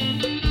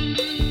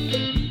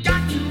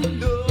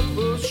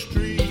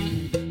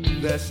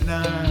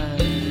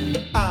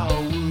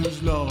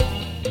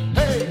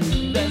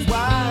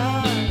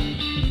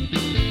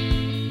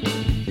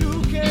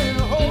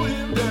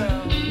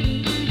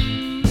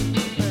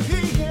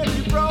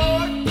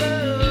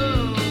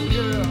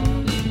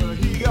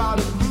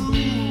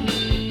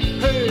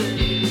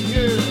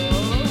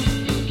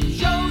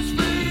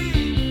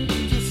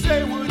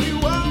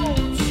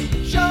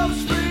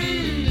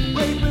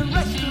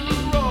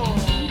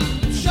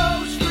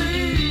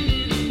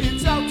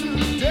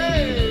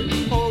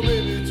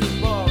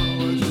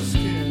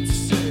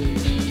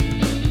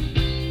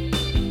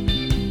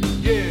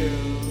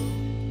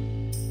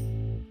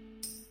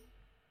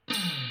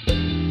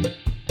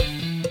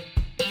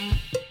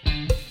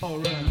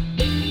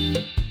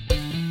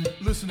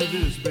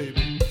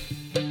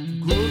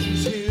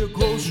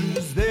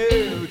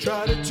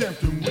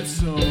tempt them with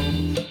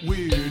some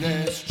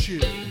weird-ass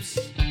chips.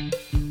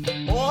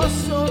 Or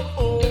some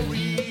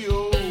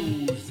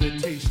Oreos that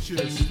taste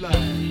just like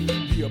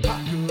the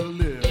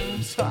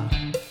apocalypse. Ha.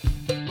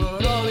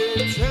 But all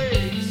it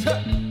takes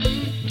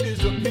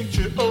is a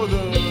picture of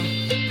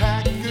the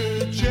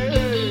packaging.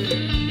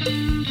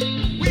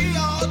 We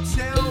all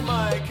tell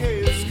Mike, hey,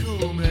 it's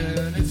cool,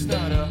 man. It's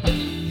not a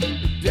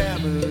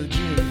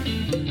damaging.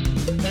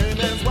 And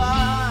that's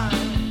why,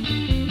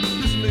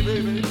 listen to me,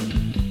 baby,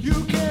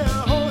 you can't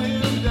hold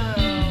him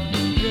down,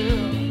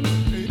 yeah.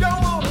 You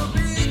don't want to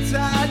be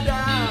tied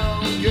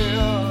down,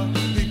 yeah.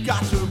 You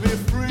got to be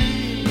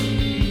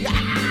free.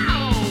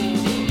 Ow!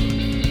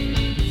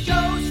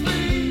 Show's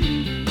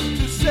free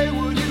to say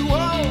what you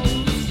want.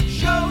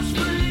 Show's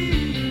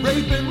free,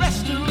 raping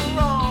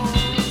restaurants.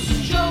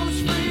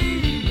 Show's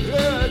free,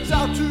 yeah, it's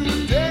out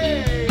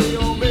today.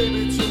 Or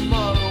maybe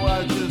tomorrow,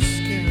 I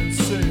just can't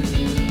say.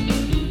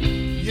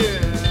 Yeah.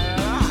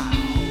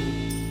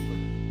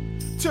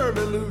 Turn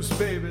me loose,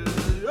 baby.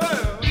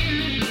 Yeah.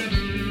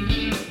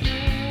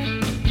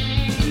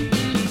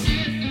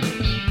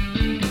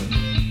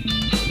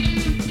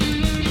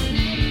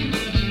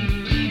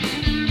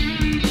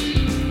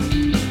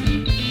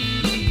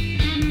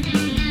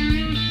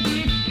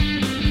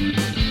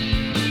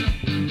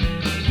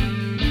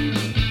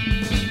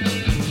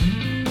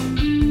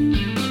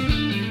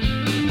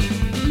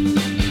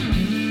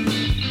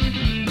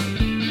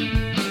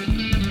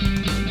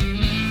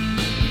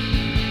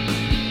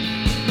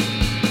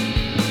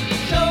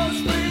 Show's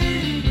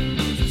free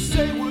to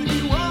say what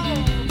you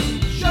want.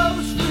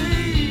 Show's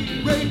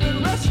free,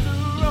 raping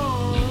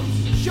restaurants.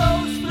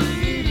 Show's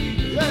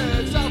free, yeah,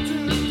 it's out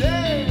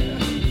today.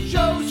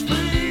 Show's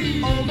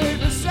free, or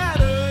maybe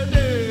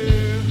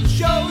Saturday.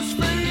 Show's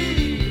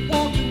free,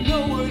 want to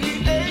know what he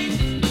ate.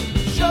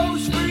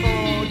 Show's free,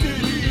 or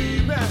did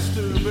he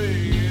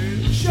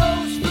masturbate?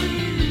 Show's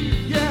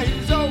free, yeah,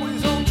 he's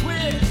always on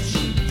Twitch.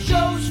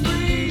 Show's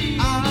free,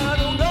 I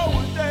don't know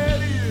what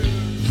that is.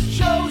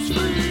 Show's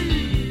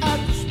free,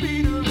 at the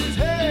speed of his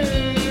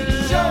head.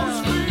 Show's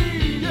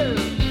free, yeah.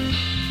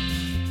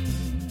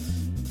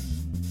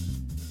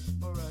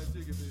 All right,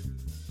 dig it, baby.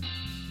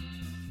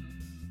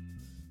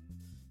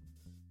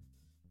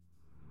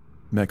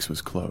 Mex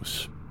was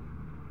close.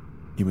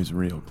 He was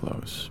real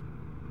close.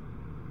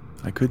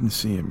 I couldn't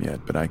see him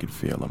yet, but I could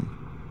feel him.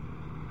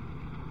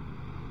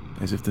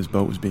 As if this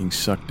boat was being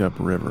sucked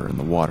upriver and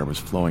the water was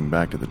flowing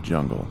back to the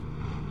jungle.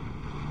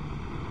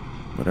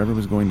 Whatever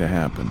was going to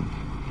happen,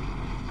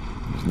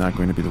 it was not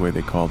going to be the way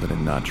they called it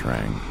in Nha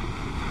Trang.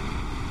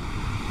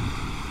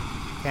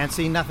 Can't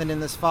see nothing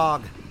in this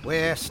fog.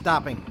 We're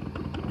stopping.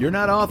 You're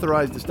not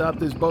authorized to stop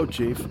this boat,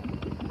 Chief.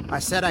 I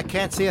said I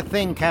can't see a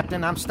thing,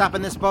 Captain. I'm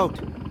stopping this boat.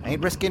 I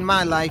ain't risking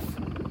my life.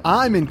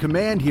 I'm in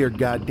command here,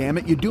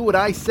 goddammit. You do what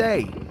I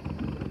say.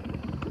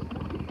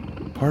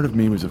 Part of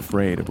me was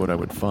afraid of what I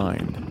would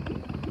find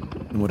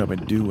and what I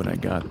would do when I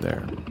got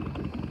there.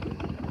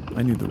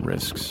 I knew the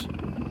risks,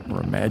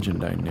 or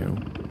imagined I knew.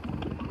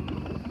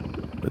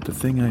 But the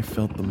thing I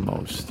felt the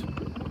most,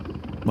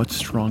 much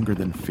stronger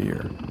than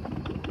fear,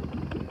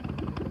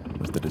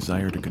 was the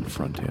desire to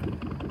confront him.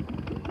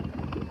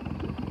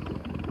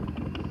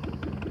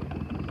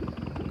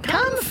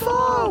 Come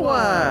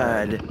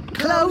forward!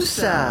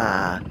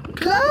 Closer!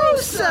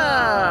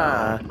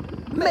 Closer!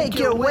 Make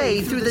your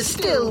way through the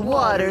still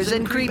waters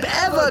and creep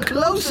ever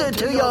closer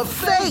to your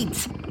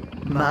fate!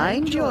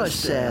 Mind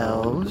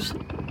yourselves.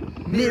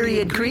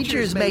 Myriad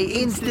creatures may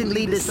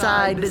instantly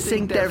decide to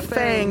sink their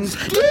fangs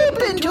deep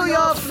into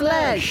your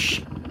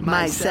flesh,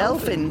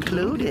 myself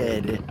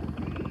included.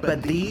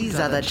 But these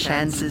are the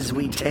chances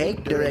we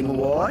take during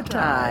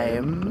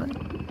wartime.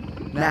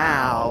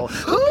 Now,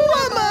 who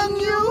among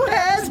you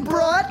has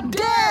brought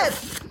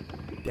death?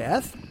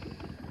 Death?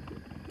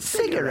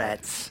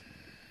 Cigarettes.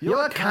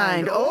 Your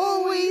kind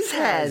always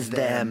has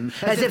them.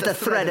 As if the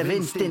threat of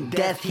instant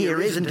death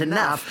here isn't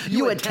enough,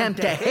 you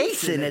attempt to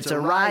hasten its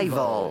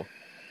arrival.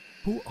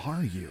 Who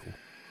are you?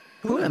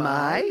 Who am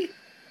I?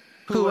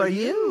 Who are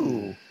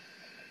you?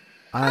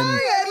 I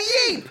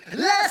am Yeep,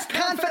 last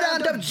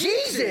confidant of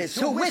Jesus,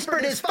 who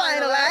whispered his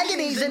final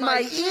agonies in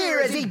my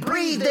ear as he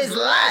breathed his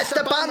last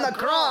upon the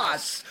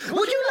cross.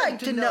 Would you like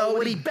to know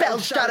what he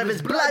belched out of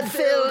his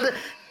blood-filled...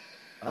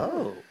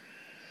 Oh,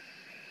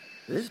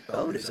 this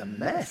boat is a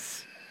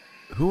mess.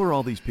 Who are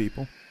all these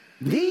people?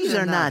 These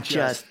are not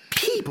just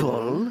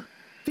people.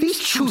 These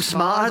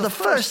Chusma are the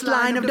first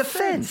line of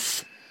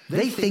defense.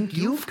 They think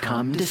you've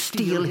come to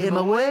steal him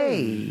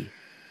away.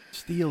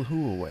 Steal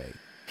who away?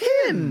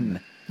 Him!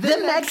 The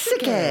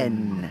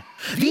Mexican!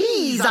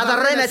 These are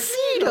the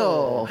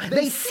Renacido!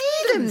 They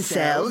see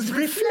themselves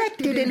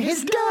reflected in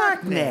his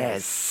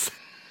darkness!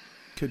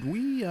 Could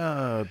we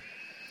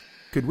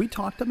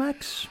talk to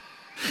Mex?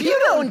 You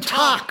don't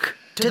talk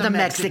to the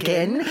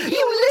Mexican!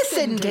 You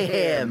listen to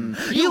him!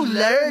 You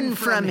learn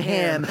from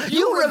him!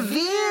 You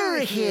revere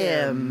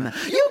him!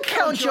 You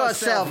count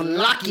yourself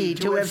lucky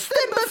to have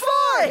stood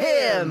before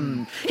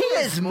him! He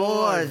is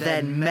more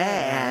than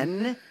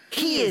man!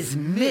 He is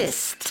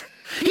mist!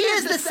 He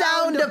is the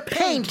sound of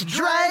paint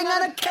drying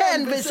on a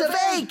canvas of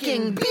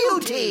aching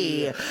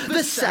beauty.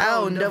 The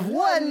sound of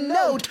one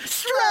note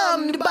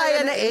strummed by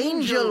an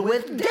angel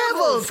with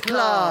devil's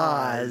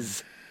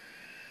claws.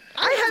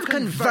 I have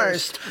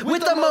conversed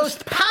with the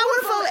most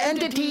powerful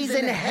entities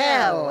in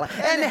hell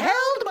and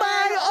held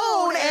my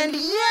own, and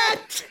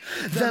yet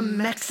the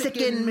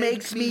Mexican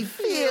makes me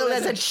feel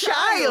as a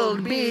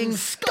child being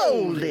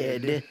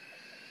scolded.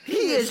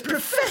 He is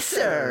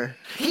professor.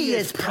 He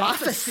is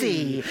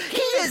prophecy.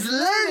 He is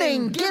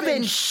learning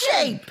given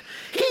shape.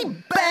 He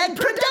bagged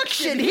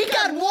production. He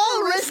got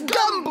walrus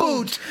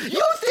gumboot.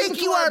 You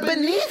think you are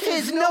beneath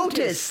his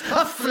notice,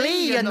 a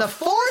flea in the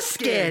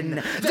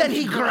foreskin. Then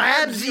he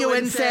grabs you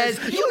and says,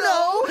 you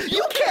know,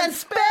 you can't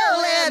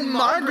spell Anne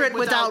Margaret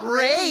without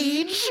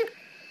rage.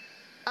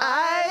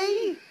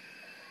 I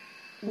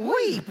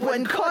weep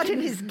when caught in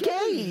his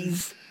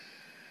gaze.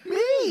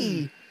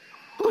 Me,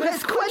 who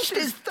has quenched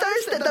his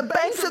thirst at the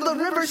banks of the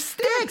river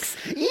Styx,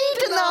 eaten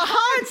the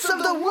hearts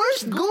of the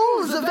worst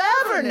ghouls of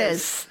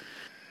Avernus.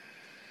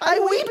 I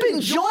weep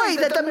in joy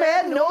that the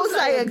man knows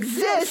I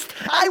exist.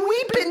 I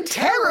weep in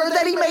terror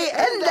that he may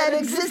end that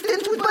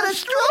existence with but a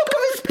stroke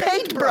of his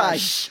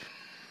paintbrush.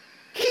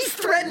 He's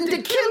threatened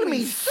to kill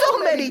me so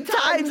many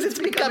times it's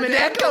become an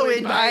echo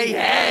in my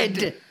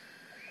head.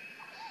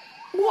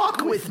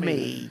 Walk with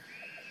me.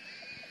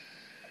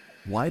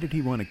 Why did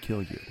he want to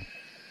kill you?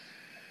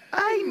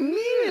 I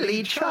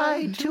merely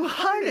tried to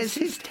harness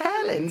his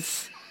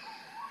talents.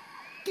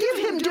 Give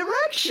him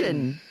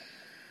direction.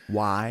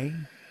 Why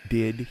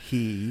did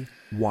he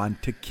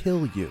want to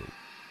kill you?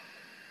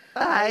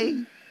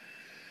 I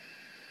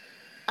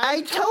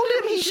told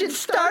him he should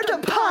start a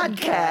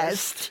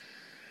podcast.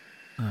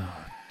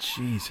 Oh,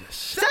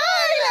 Jesus.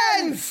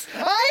 Silence!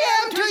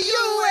 I am to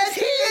you as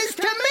he is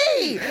to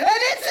me,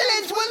 and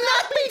insolence will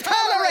not be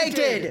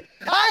tolerated.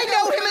 I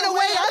know him in a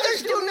way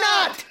others do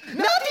not.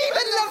 Not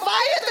even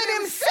Leviathan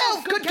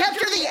himself could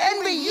capture the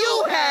envy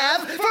you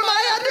have for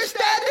my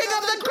understanding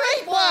of the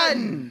Great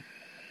One.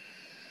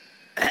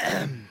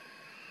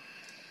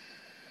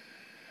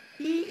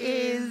 He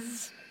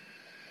is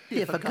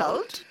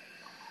difficult,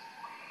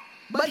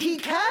 but he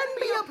can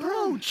be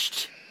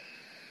approached.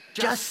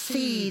 Just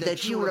see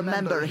that you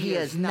remember he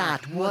is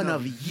not one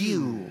of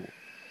you.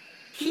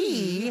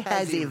 He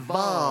has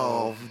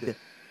evolved.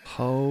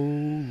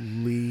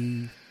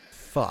 Holy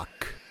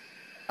fuck.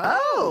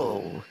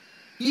 Oh,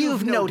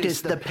 you've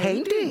noticed the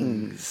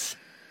paintings.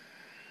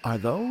 Are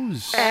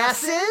those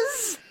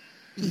asses?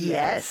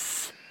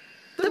 Yes.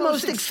 The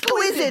most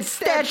exquisite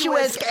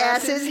statuesque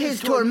asses his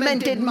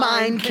tormented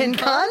mind can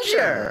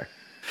conjure.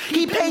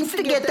 He paints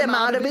to get them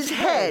out of his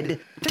head,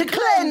 to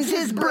cleanse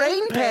his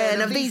brain pan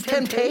of these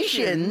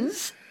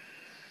temptations.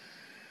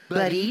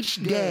 But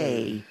each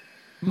day,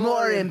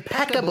 more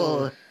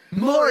impeccable,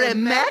 more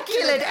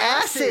immaculate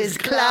asses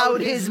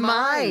cloud his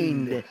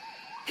mind.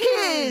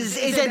 His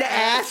is an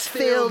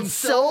ass-filled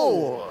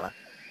soul.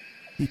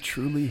 He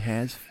truly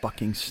has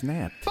fucking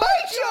snapped.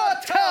 Bite your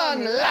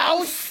tongue,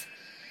 louse!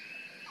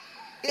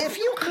 If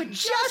you could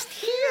just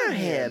hear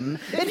him,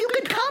 if you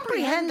could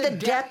comprehend the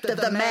depth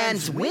of the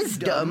man's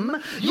wisdom,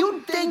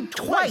 you'd think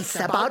twice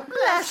about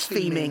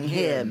blaspheming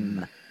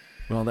him.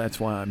 Well, that's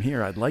why I'm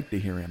here. I'd like to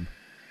hear him.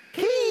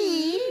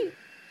 He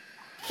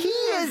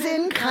is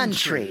in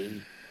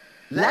country.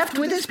 Left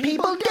with his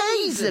people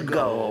days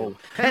ago,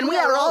 and we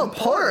are all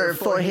poorer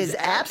for his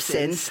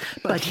absence,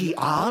 but he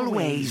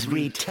always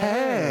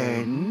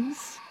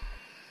returns.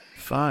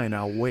 Fine,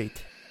 I'll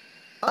wait.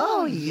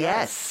 Oh,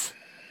 yes.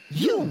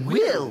 You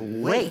will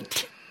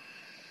wait.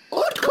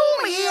 Ut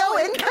cum eo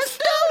in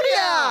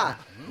custodia!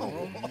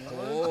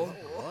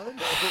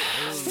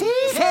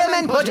 Seize him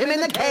and put him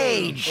in the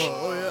cage!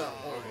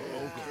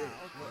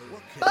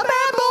 The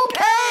bamboo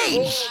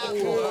cage!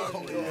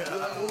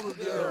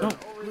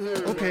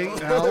 Okay,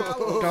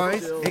 Al,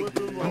 guys, hey,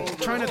 I'm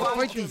trying to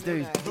fight these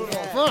dudes.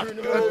 Fuck!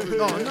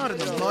 No, not in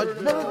the mud.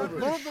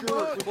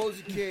 Close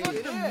the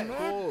cage.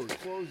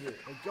 Close it.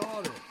 I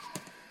got it.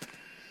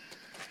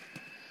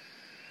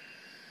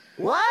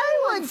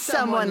 Why would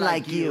someone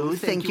like you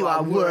think you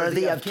are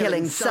worthy of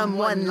killing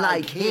someone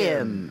like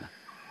him?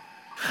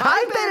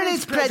 I've been in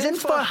his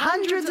presence for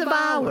hundreds of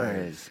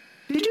hours.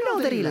 Did you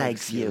know that he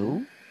likes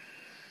you?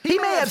 He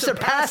may have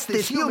surpassed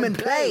this human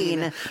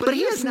plane, but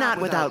he is not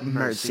without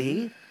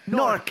mercy,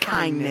 nor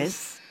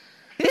kindness.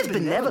 His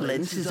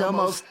benevolence is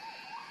almost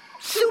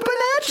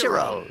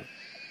supernatural.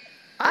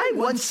 I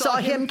once saw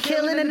him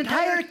kill an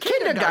entire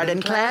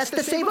kindergarten class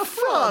to save a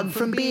frog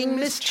from being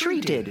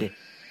mistreated.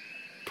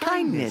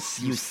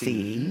 Kindness, you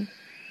see.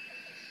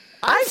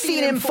 I've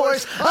seen him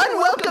force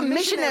unwelcome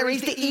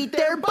missionaries to eat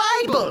their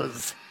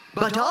Bibles,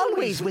 but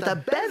always with a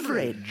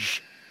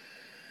beverage.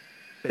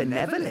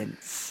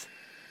 Benevolence.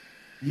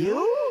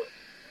 You?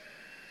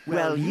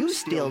 Well, you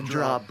still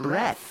draw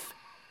breath.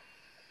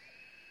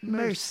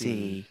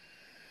 Mercy.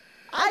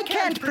 I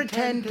can't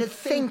pretend to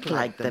think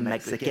like the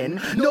Mexican,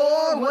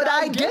 nor would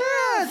I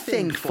dare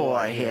think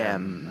for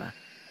him.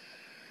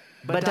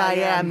 But I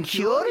am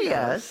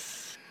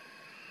curious.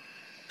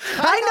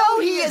 I know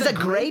he is a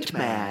great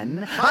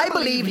man. I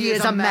believe he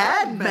is a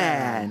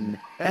madman.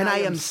 And I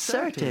am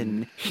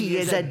certain he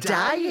is a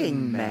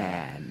dying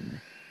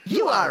man.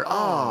 You are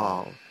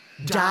all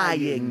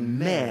dying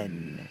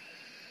men.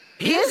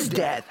 His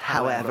death,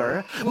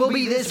 however, will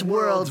be this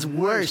world's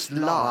worst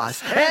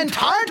loss and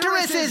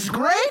Tartarus's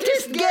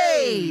greatest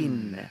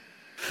gain.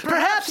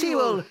 Perhaps he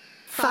will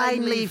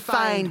finally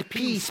find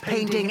peace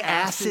painting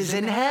asses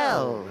in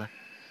hell.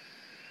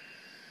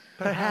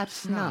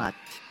 Perhaps not.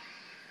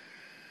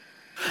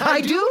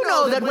 I do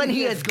know that when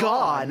he is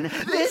gone,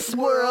 this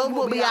world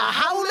will be a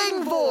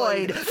howling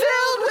void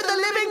filled with the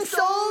living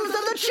souls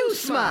of the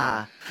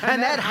Chusma,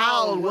 and that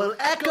howl will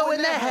echo in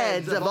the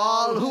heads of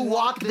all who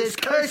walk this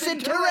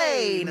cursed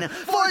terrain,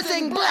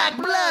 forcing black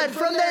blood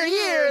from their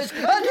ears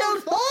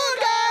until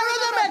Thorgar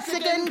and the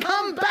Mexican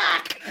come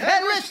back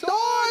and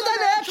restore the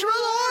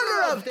natural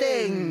order of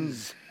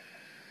things.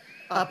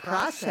 A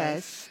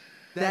process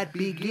that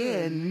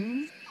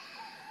begins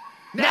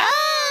now!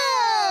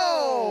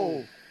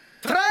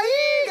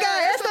 ¡Traiga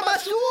esta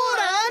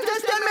basura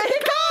antes del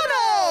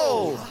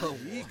mexicano!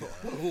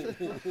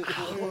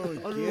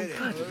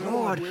 Good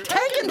Lord,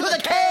 take him to the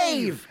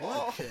cave!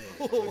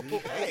 The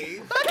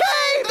cave!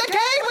 The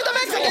cave with the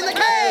Mexican! The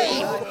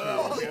cave!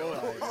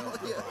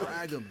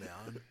 Drag him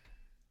down.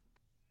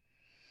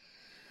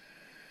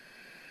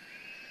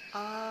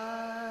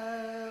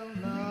 I'll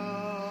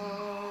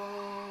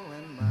know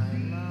when my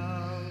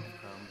love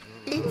comes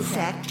around.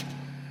 Insect,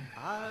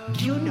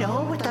 do you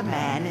know what the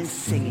man is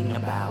singing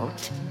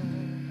about?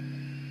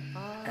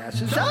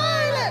 Asses.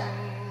 Silent!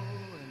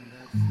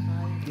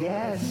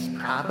 Yes,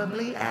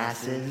 probably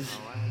asses.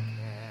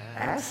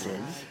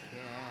 Asses?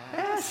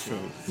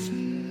 Asses.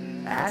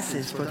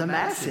 Asses for the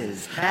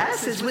masses.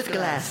 Asses with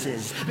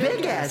glasses.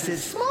 Big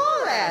asses,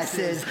 small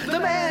asses. The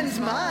man's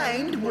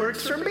mind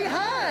works from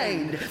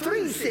behind.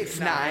 3, 6,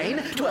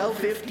 9, 12,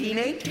 15,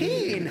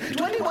 18,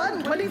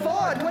 21,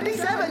 24,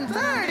 27,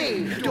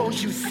 30.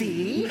 Don't you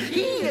see?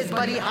 He is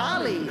Buddy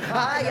Holly.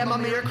 I am a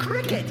mere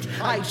cricket.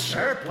 I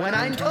chirp when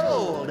I'm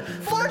told.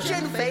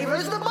 Fortune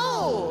favors the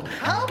bold.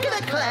 How can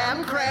a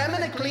clam cram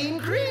in a clean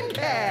cream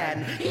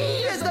can?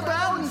 He is the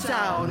brown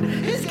sound.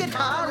 His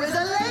guitar is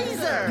a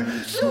laser.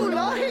 Su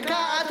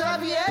lógica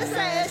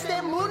atraviesa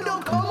este mundo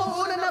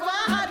como una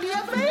navaja de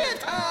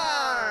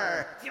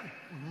afeitar.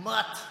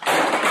 Mutt.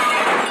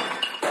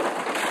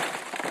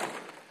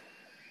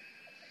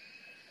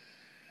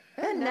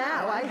 And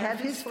now I have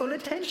his full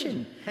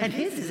attention, and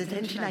his is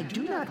attention I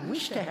do not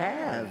wish to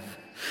have.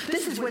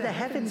 This is where the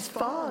heavens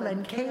fall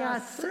and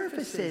chaos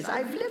surfaces.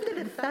 I've lived it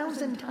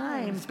 1,000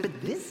 times,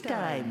 but this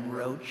time,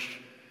 Roach,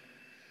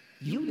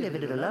 you live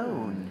it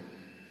alone.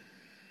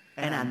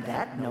 And on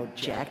that note,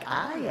 Jack,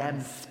 I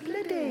am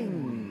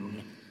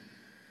splitting.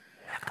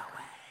 Look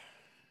away.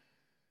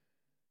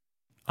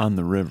 On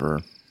the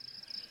river,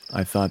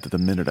 I thought that the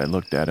minute I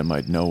looked at him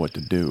I'd know what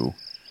to do,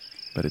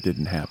 but it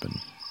didn't happen.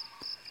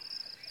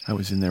 I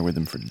was in there with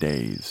him for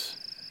days,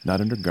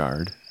 not under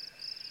guard.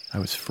 I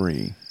was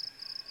free,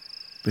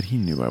 but he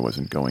knew I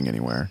wasn't going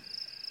anywhere.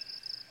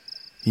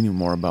 He knew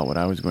more about what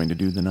I was going to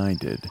do than I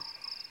did.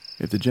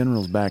 If the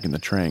generals back in the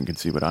train could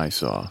see what I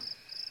saw,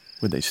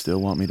 would they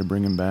still want me to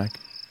bring him back?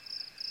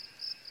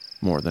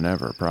 More than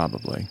ever,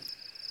 probably.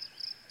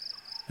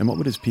 And what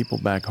would his people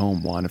back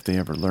home want if they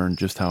ever learned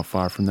just how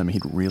far from them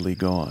he'd really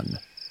gone?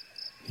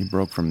 He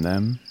broke from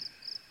them,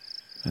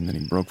 and then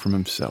he broke from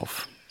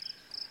himself.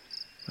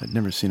 I'd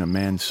never seen a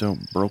man so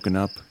broken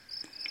up,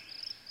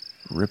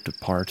 ripped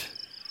apart,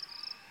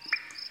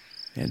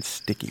 and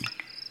sticky.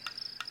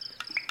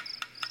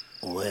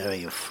 Where are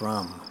you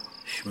from,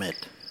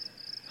 Schmidt?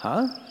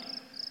 Huh?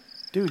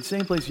 Dude,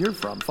 same place you're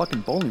from.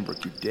 Fucking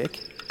Bolingbrook, you dick.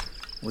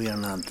 We are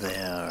not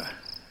there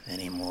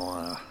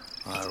anymore,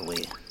 are we?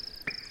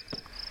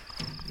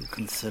 You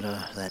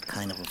consider that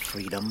kind of a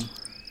freedom?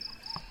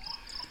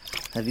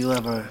 Have you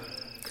ever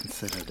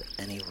considered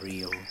any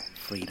real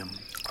freedom?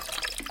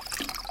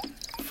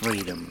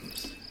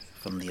 Freedoms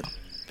from the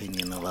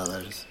opinion of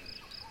others?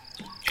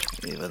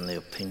 Even the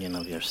opinion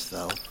of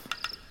yourself?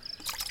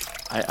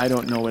 I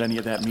don't know what any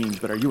of that means,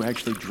 but are you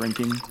actually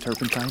drinking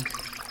turpentine?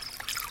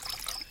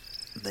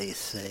 They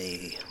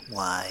say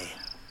why,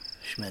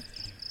 Schmidt?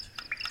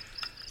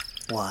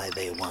 Why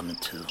they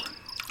wanted to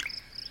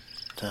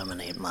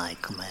terminate my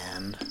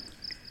command.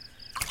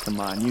 Come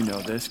on, you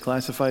know this.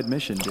 Classified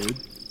mission, dude.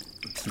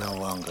 It's no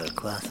longer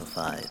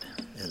classified,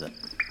 is it?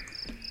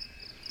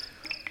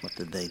 What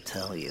did they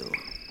tell you?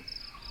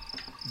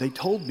 They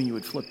told me you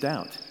had flipped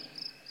out.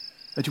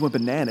 That you went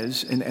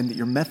bananas and that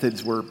your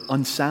methods were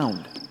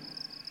unsound.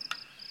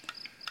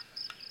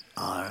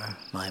 Are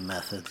my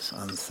methods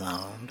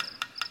unsound?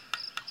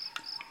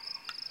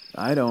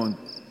 I don't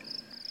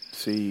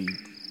see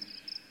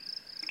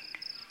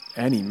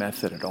any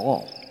method at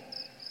all.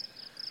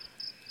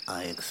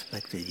 I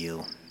expected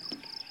you.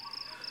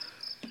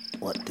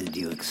 What did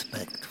you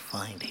expect to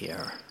find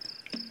here?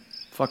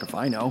 Fuck if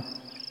I know.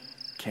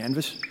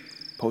 Canvas?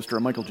 Poster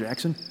of Michael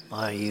Jackson?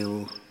 Are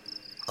you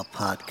a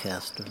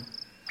podcaster?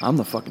 I'm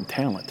the fucking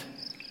talent.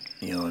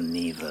 You're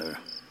neither.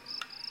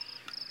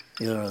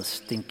 You're a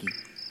stinky,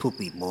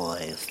 poopy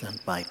boy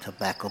sent by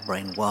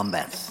tobacco-brained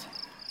wombats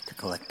to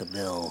collect the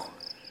bill.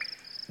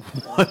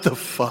 What the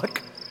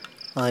fuck?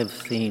 I've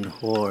seen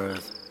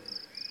horrors.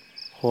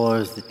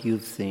 Horrors that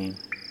you've seen.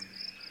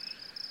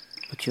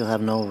 But you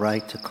have no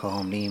right to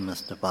call me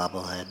Mr.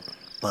 Bobblehead,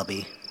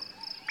 Bubby.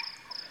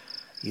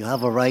 You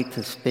have a right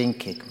to spin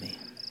kick me.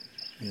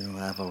 You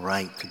have a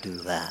right to do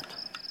that.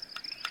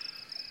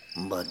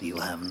 But you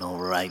have no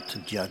right to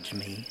judge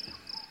me.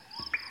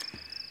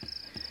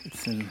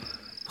 It's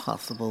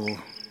impossible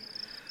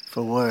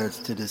for words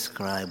to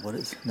describe what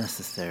is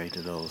necessary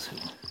to those who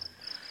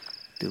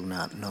do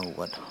not know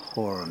what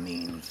horror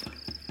means.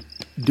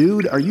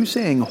 Dude, are you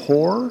saying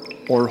whore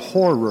or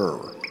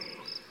horror?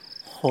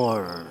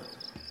 Horror.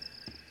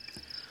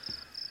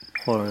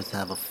 Horrors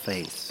have a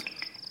face.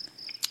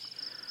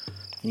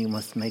 You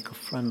must make a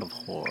friend of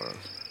horrors.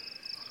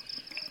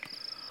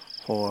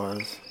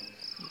 Horrors,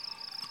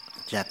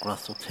 Jack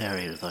Russell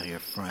Terriers are your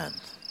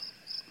friends.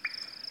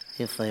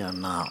 If they are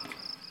not,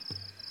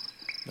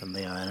 then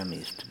they are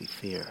enemies to be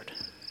feared.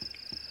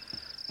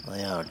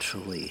 They are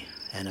truly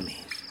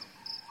enemies.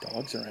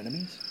 Dogs are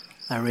enemies?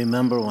 I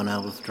remember when I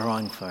was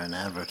drawing for an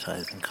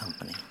advertising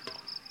company.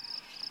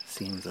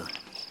 Seems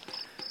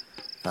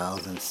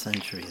 1,000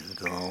 centuries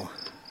ago.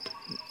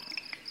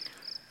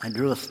 I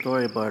drew a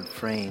storyboard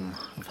frame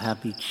of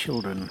happy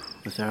children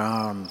with their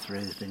arms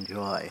raised in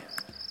joy.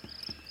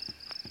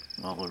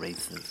 All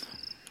races,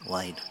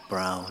 white,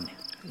 brown,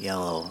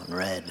 yellow, and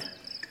red.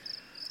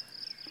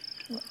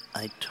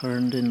 I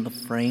turned in the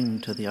frame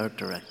to the art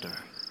director.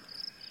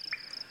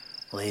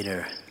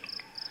 Later,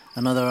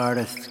 another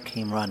artist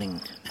came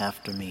running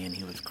after me and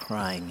he was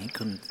crying. He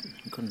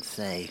couldn't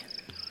say.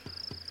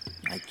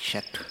 I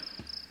checked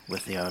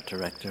with the art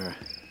director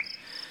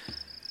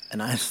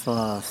and I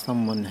saw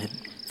someone had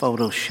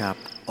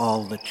photoshopped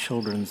all the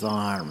children's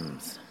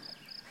arms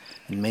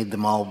and made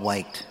them all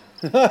white.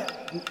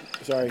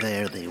 Sorry.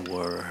 There they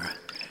were,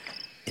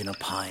 in a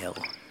pile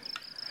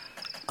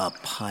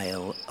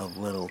of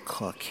little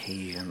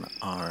Caucasian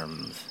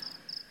arms.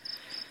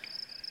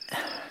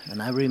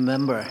 And I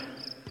remember,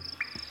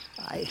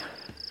 I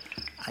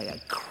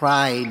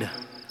cried,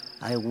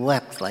 I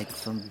wept like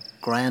some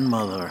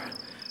grandmother.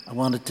 I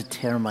wanted to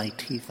tear my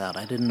teeth out.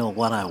 I didn't know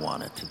what I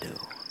wanted to do.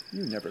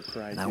 You never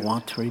cried. And I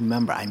want to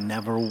remember, I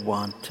never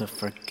want to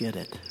forget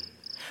it.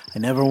 I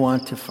never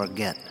want to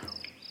forget.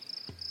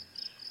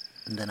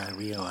 And then I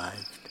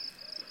realized,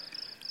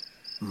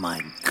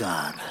 my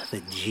God,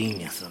 the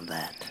genius of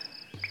that.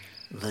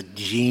 The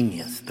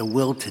genius, the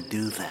will to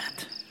do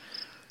that.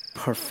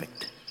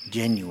 Perfect,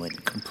 genuine,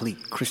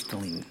 complete,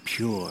 crystalline,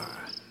 pure.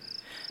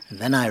 And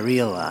then I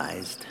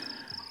realized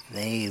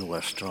they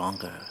were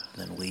stronger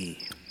than we.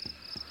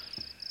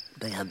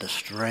 They had the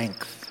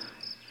strength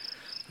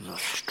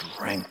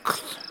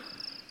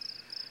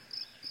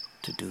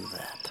to do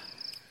that.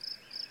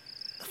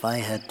 If I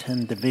had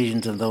 10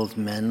 divisions of those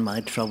men,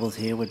 my troubles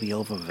here would be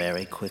over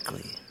very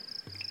quickly.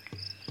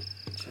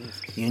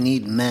 You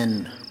need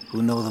men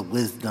who know the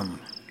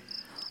wisdom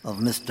of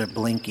Mr.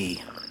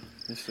 Blinky.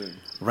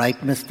 Right,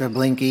 Mr.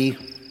 Blinky?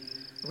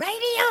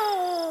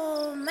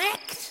 Radio,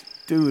 Max.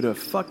 Dude, a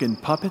fucking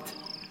puppet?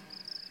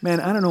 Man,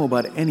 I don't know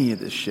about any of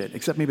this shit,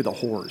 except maybe the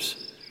whores.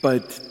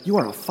 But you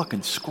are a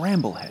fucking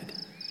scramblehead.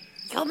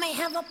 You may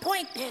have a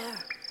point there.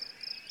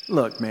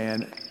 Look,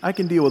 man, I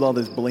can deal with all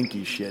this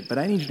Blinky shit, but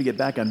I need you to get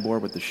back on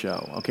board with the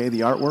show, okay?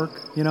 The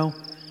artwork, you know?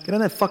 Get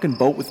on that fucking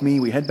boat with me,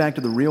 we head back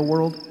to the real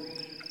world.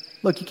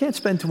 Look, you can't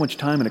spend too much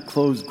time in a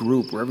closed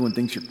group where everyone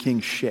thinks you're king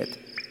shit.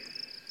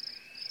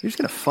 You're just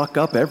gonna fuck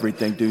up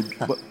everything, dude.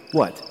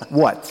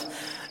 What?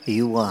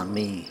 You want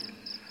me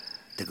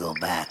to go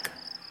back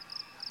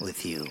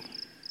with you?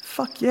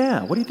 Fuck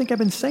yeah, what do you think I've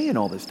been saying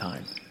all this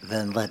time?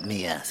 Then let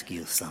me ask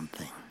you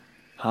something.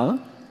 Huh?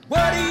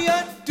 What are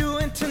you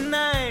doing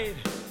tonight?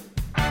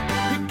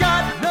 You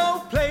got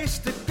no place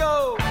to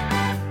go.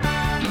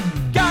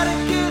 Gotta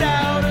get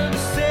out of the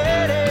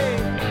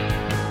city.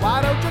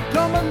 Why don't you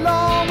come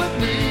along with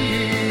me?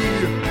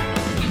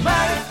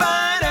 Might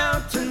find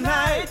out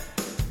tonight.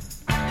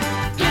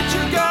 Get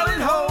your girl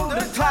and hold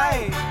her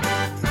tight.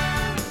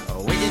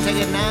 We can take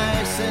it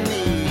nice and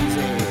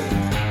easy.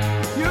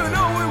 You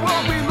know it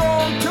won't be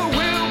long till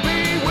we'll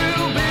be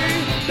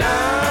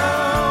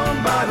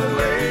down by the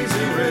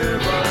lazy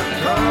river.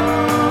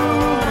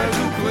 Come as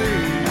you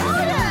please.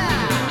 Oh,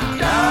 yeah.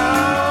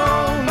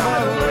 Down by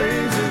the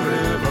lazy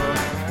river,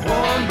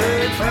 one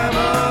big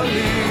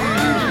family.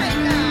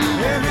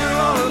 If you're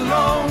all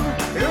alone,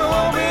 it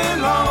won't be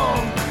long.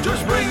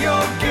 Just bring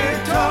your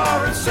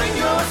guitar and sing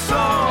your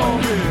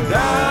song.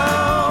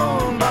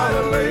 Down by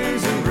the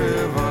lazy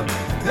river,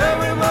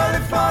 everybody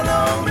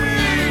follow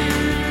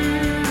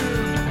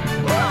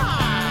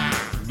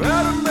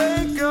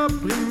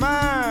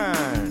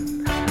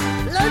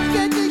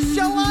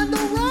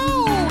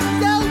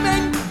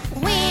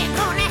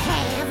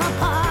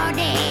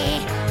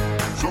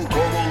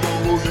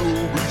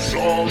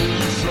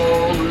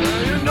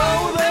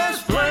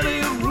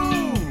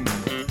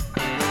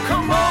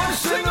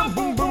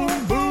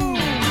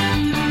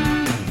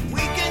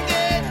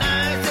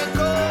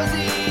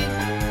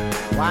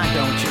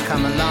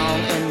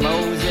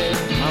Moses,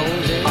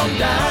 Moses. On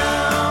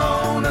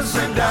down, I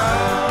said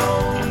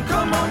down,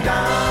 come on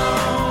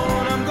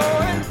down. I'm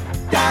going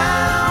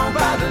down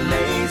by the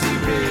lazy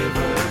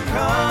river.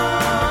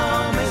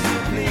 Come as you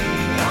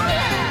please.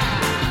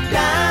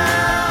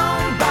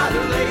 Down by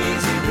the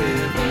lazy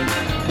river.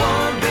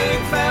 One big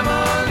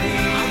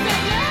family.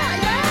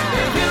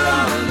 If you're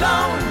all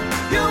alone,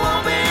 you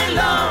won't be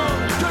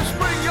alone. Just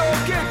bring your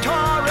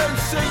guitar and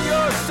sing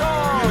your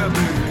song.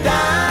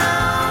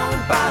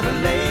 Down by the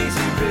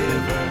lazy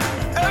river.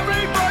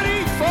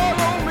 Everybody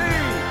follow me.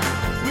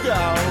 Look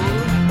out.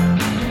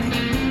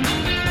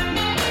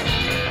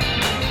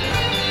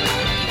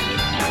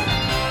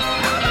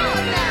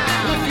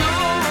 If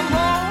you're all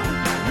alone,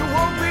 you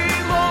won't be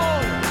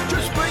long.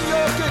 Just bring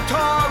your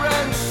guitar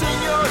and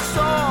sing your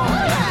song.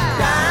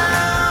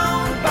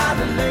 Down by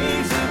the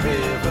lazy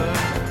river.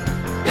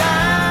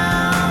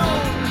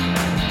 Down.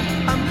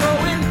 I'm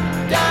going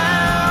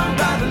down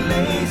by the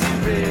lazy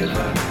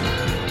river.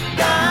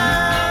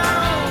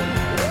 Down.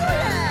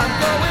 I'm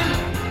going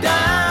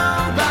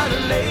down by the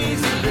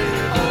lazy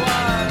river.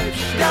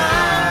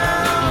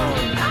 Down.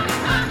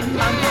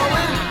 I'm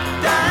going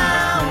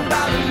down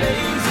by the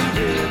lazy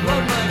river.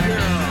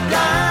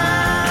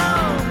 Down.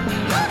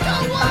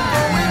 I'm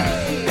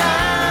going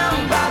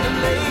down by the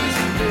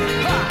lazy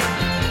river.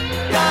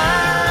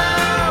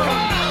 Down.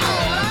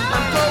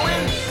 I'm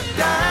going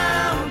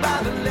down by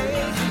the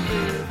lazy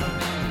river.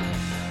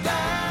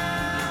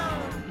 Down.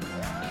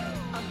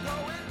 I'm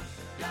going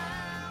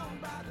down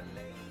by the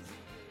lazy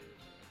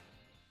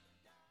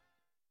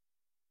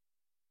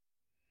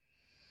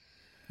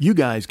You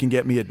guys can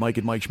get me at Mike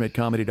at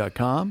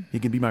MikeSchmidtComedy.com.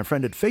 You can be my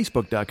friend at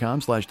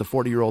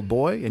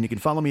Facebook.com/The40-Year-Old-Boy, and you can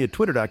follow me at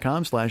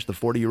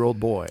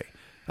Twitter.com/The40-Year-Old-Boy.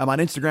 I'm on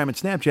Instagram and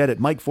Snapchat at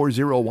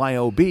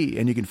Mike40YOB,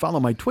 and you can follow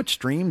my Twitch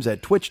streams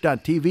at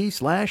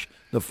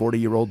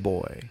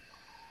Twitch.tv/The40-Year-Old-Boy.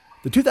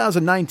 The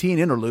 2019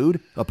 interlude,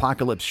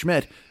 Apocalypse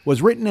Schmidt,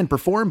 was written and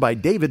performed by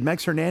David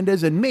Mex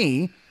Hernandez and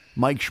me,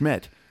 Mike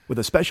Schmidt, with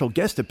a special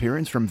guest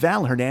appearance from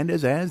Val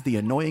Hernandez as the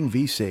annoying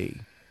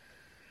VC.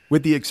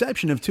 With the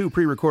exception of 2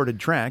 pre-recorded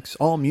tracks,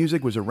 all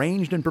music was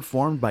arranged and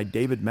performed by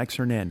David Mex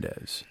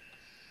Hernandez.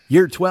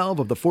 Year 12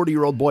 of the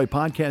 40-Year-Old Boy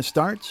podcast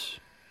starts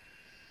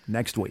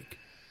next week.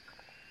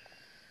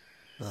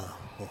 The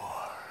war.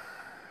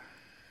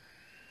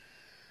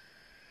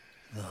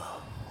 The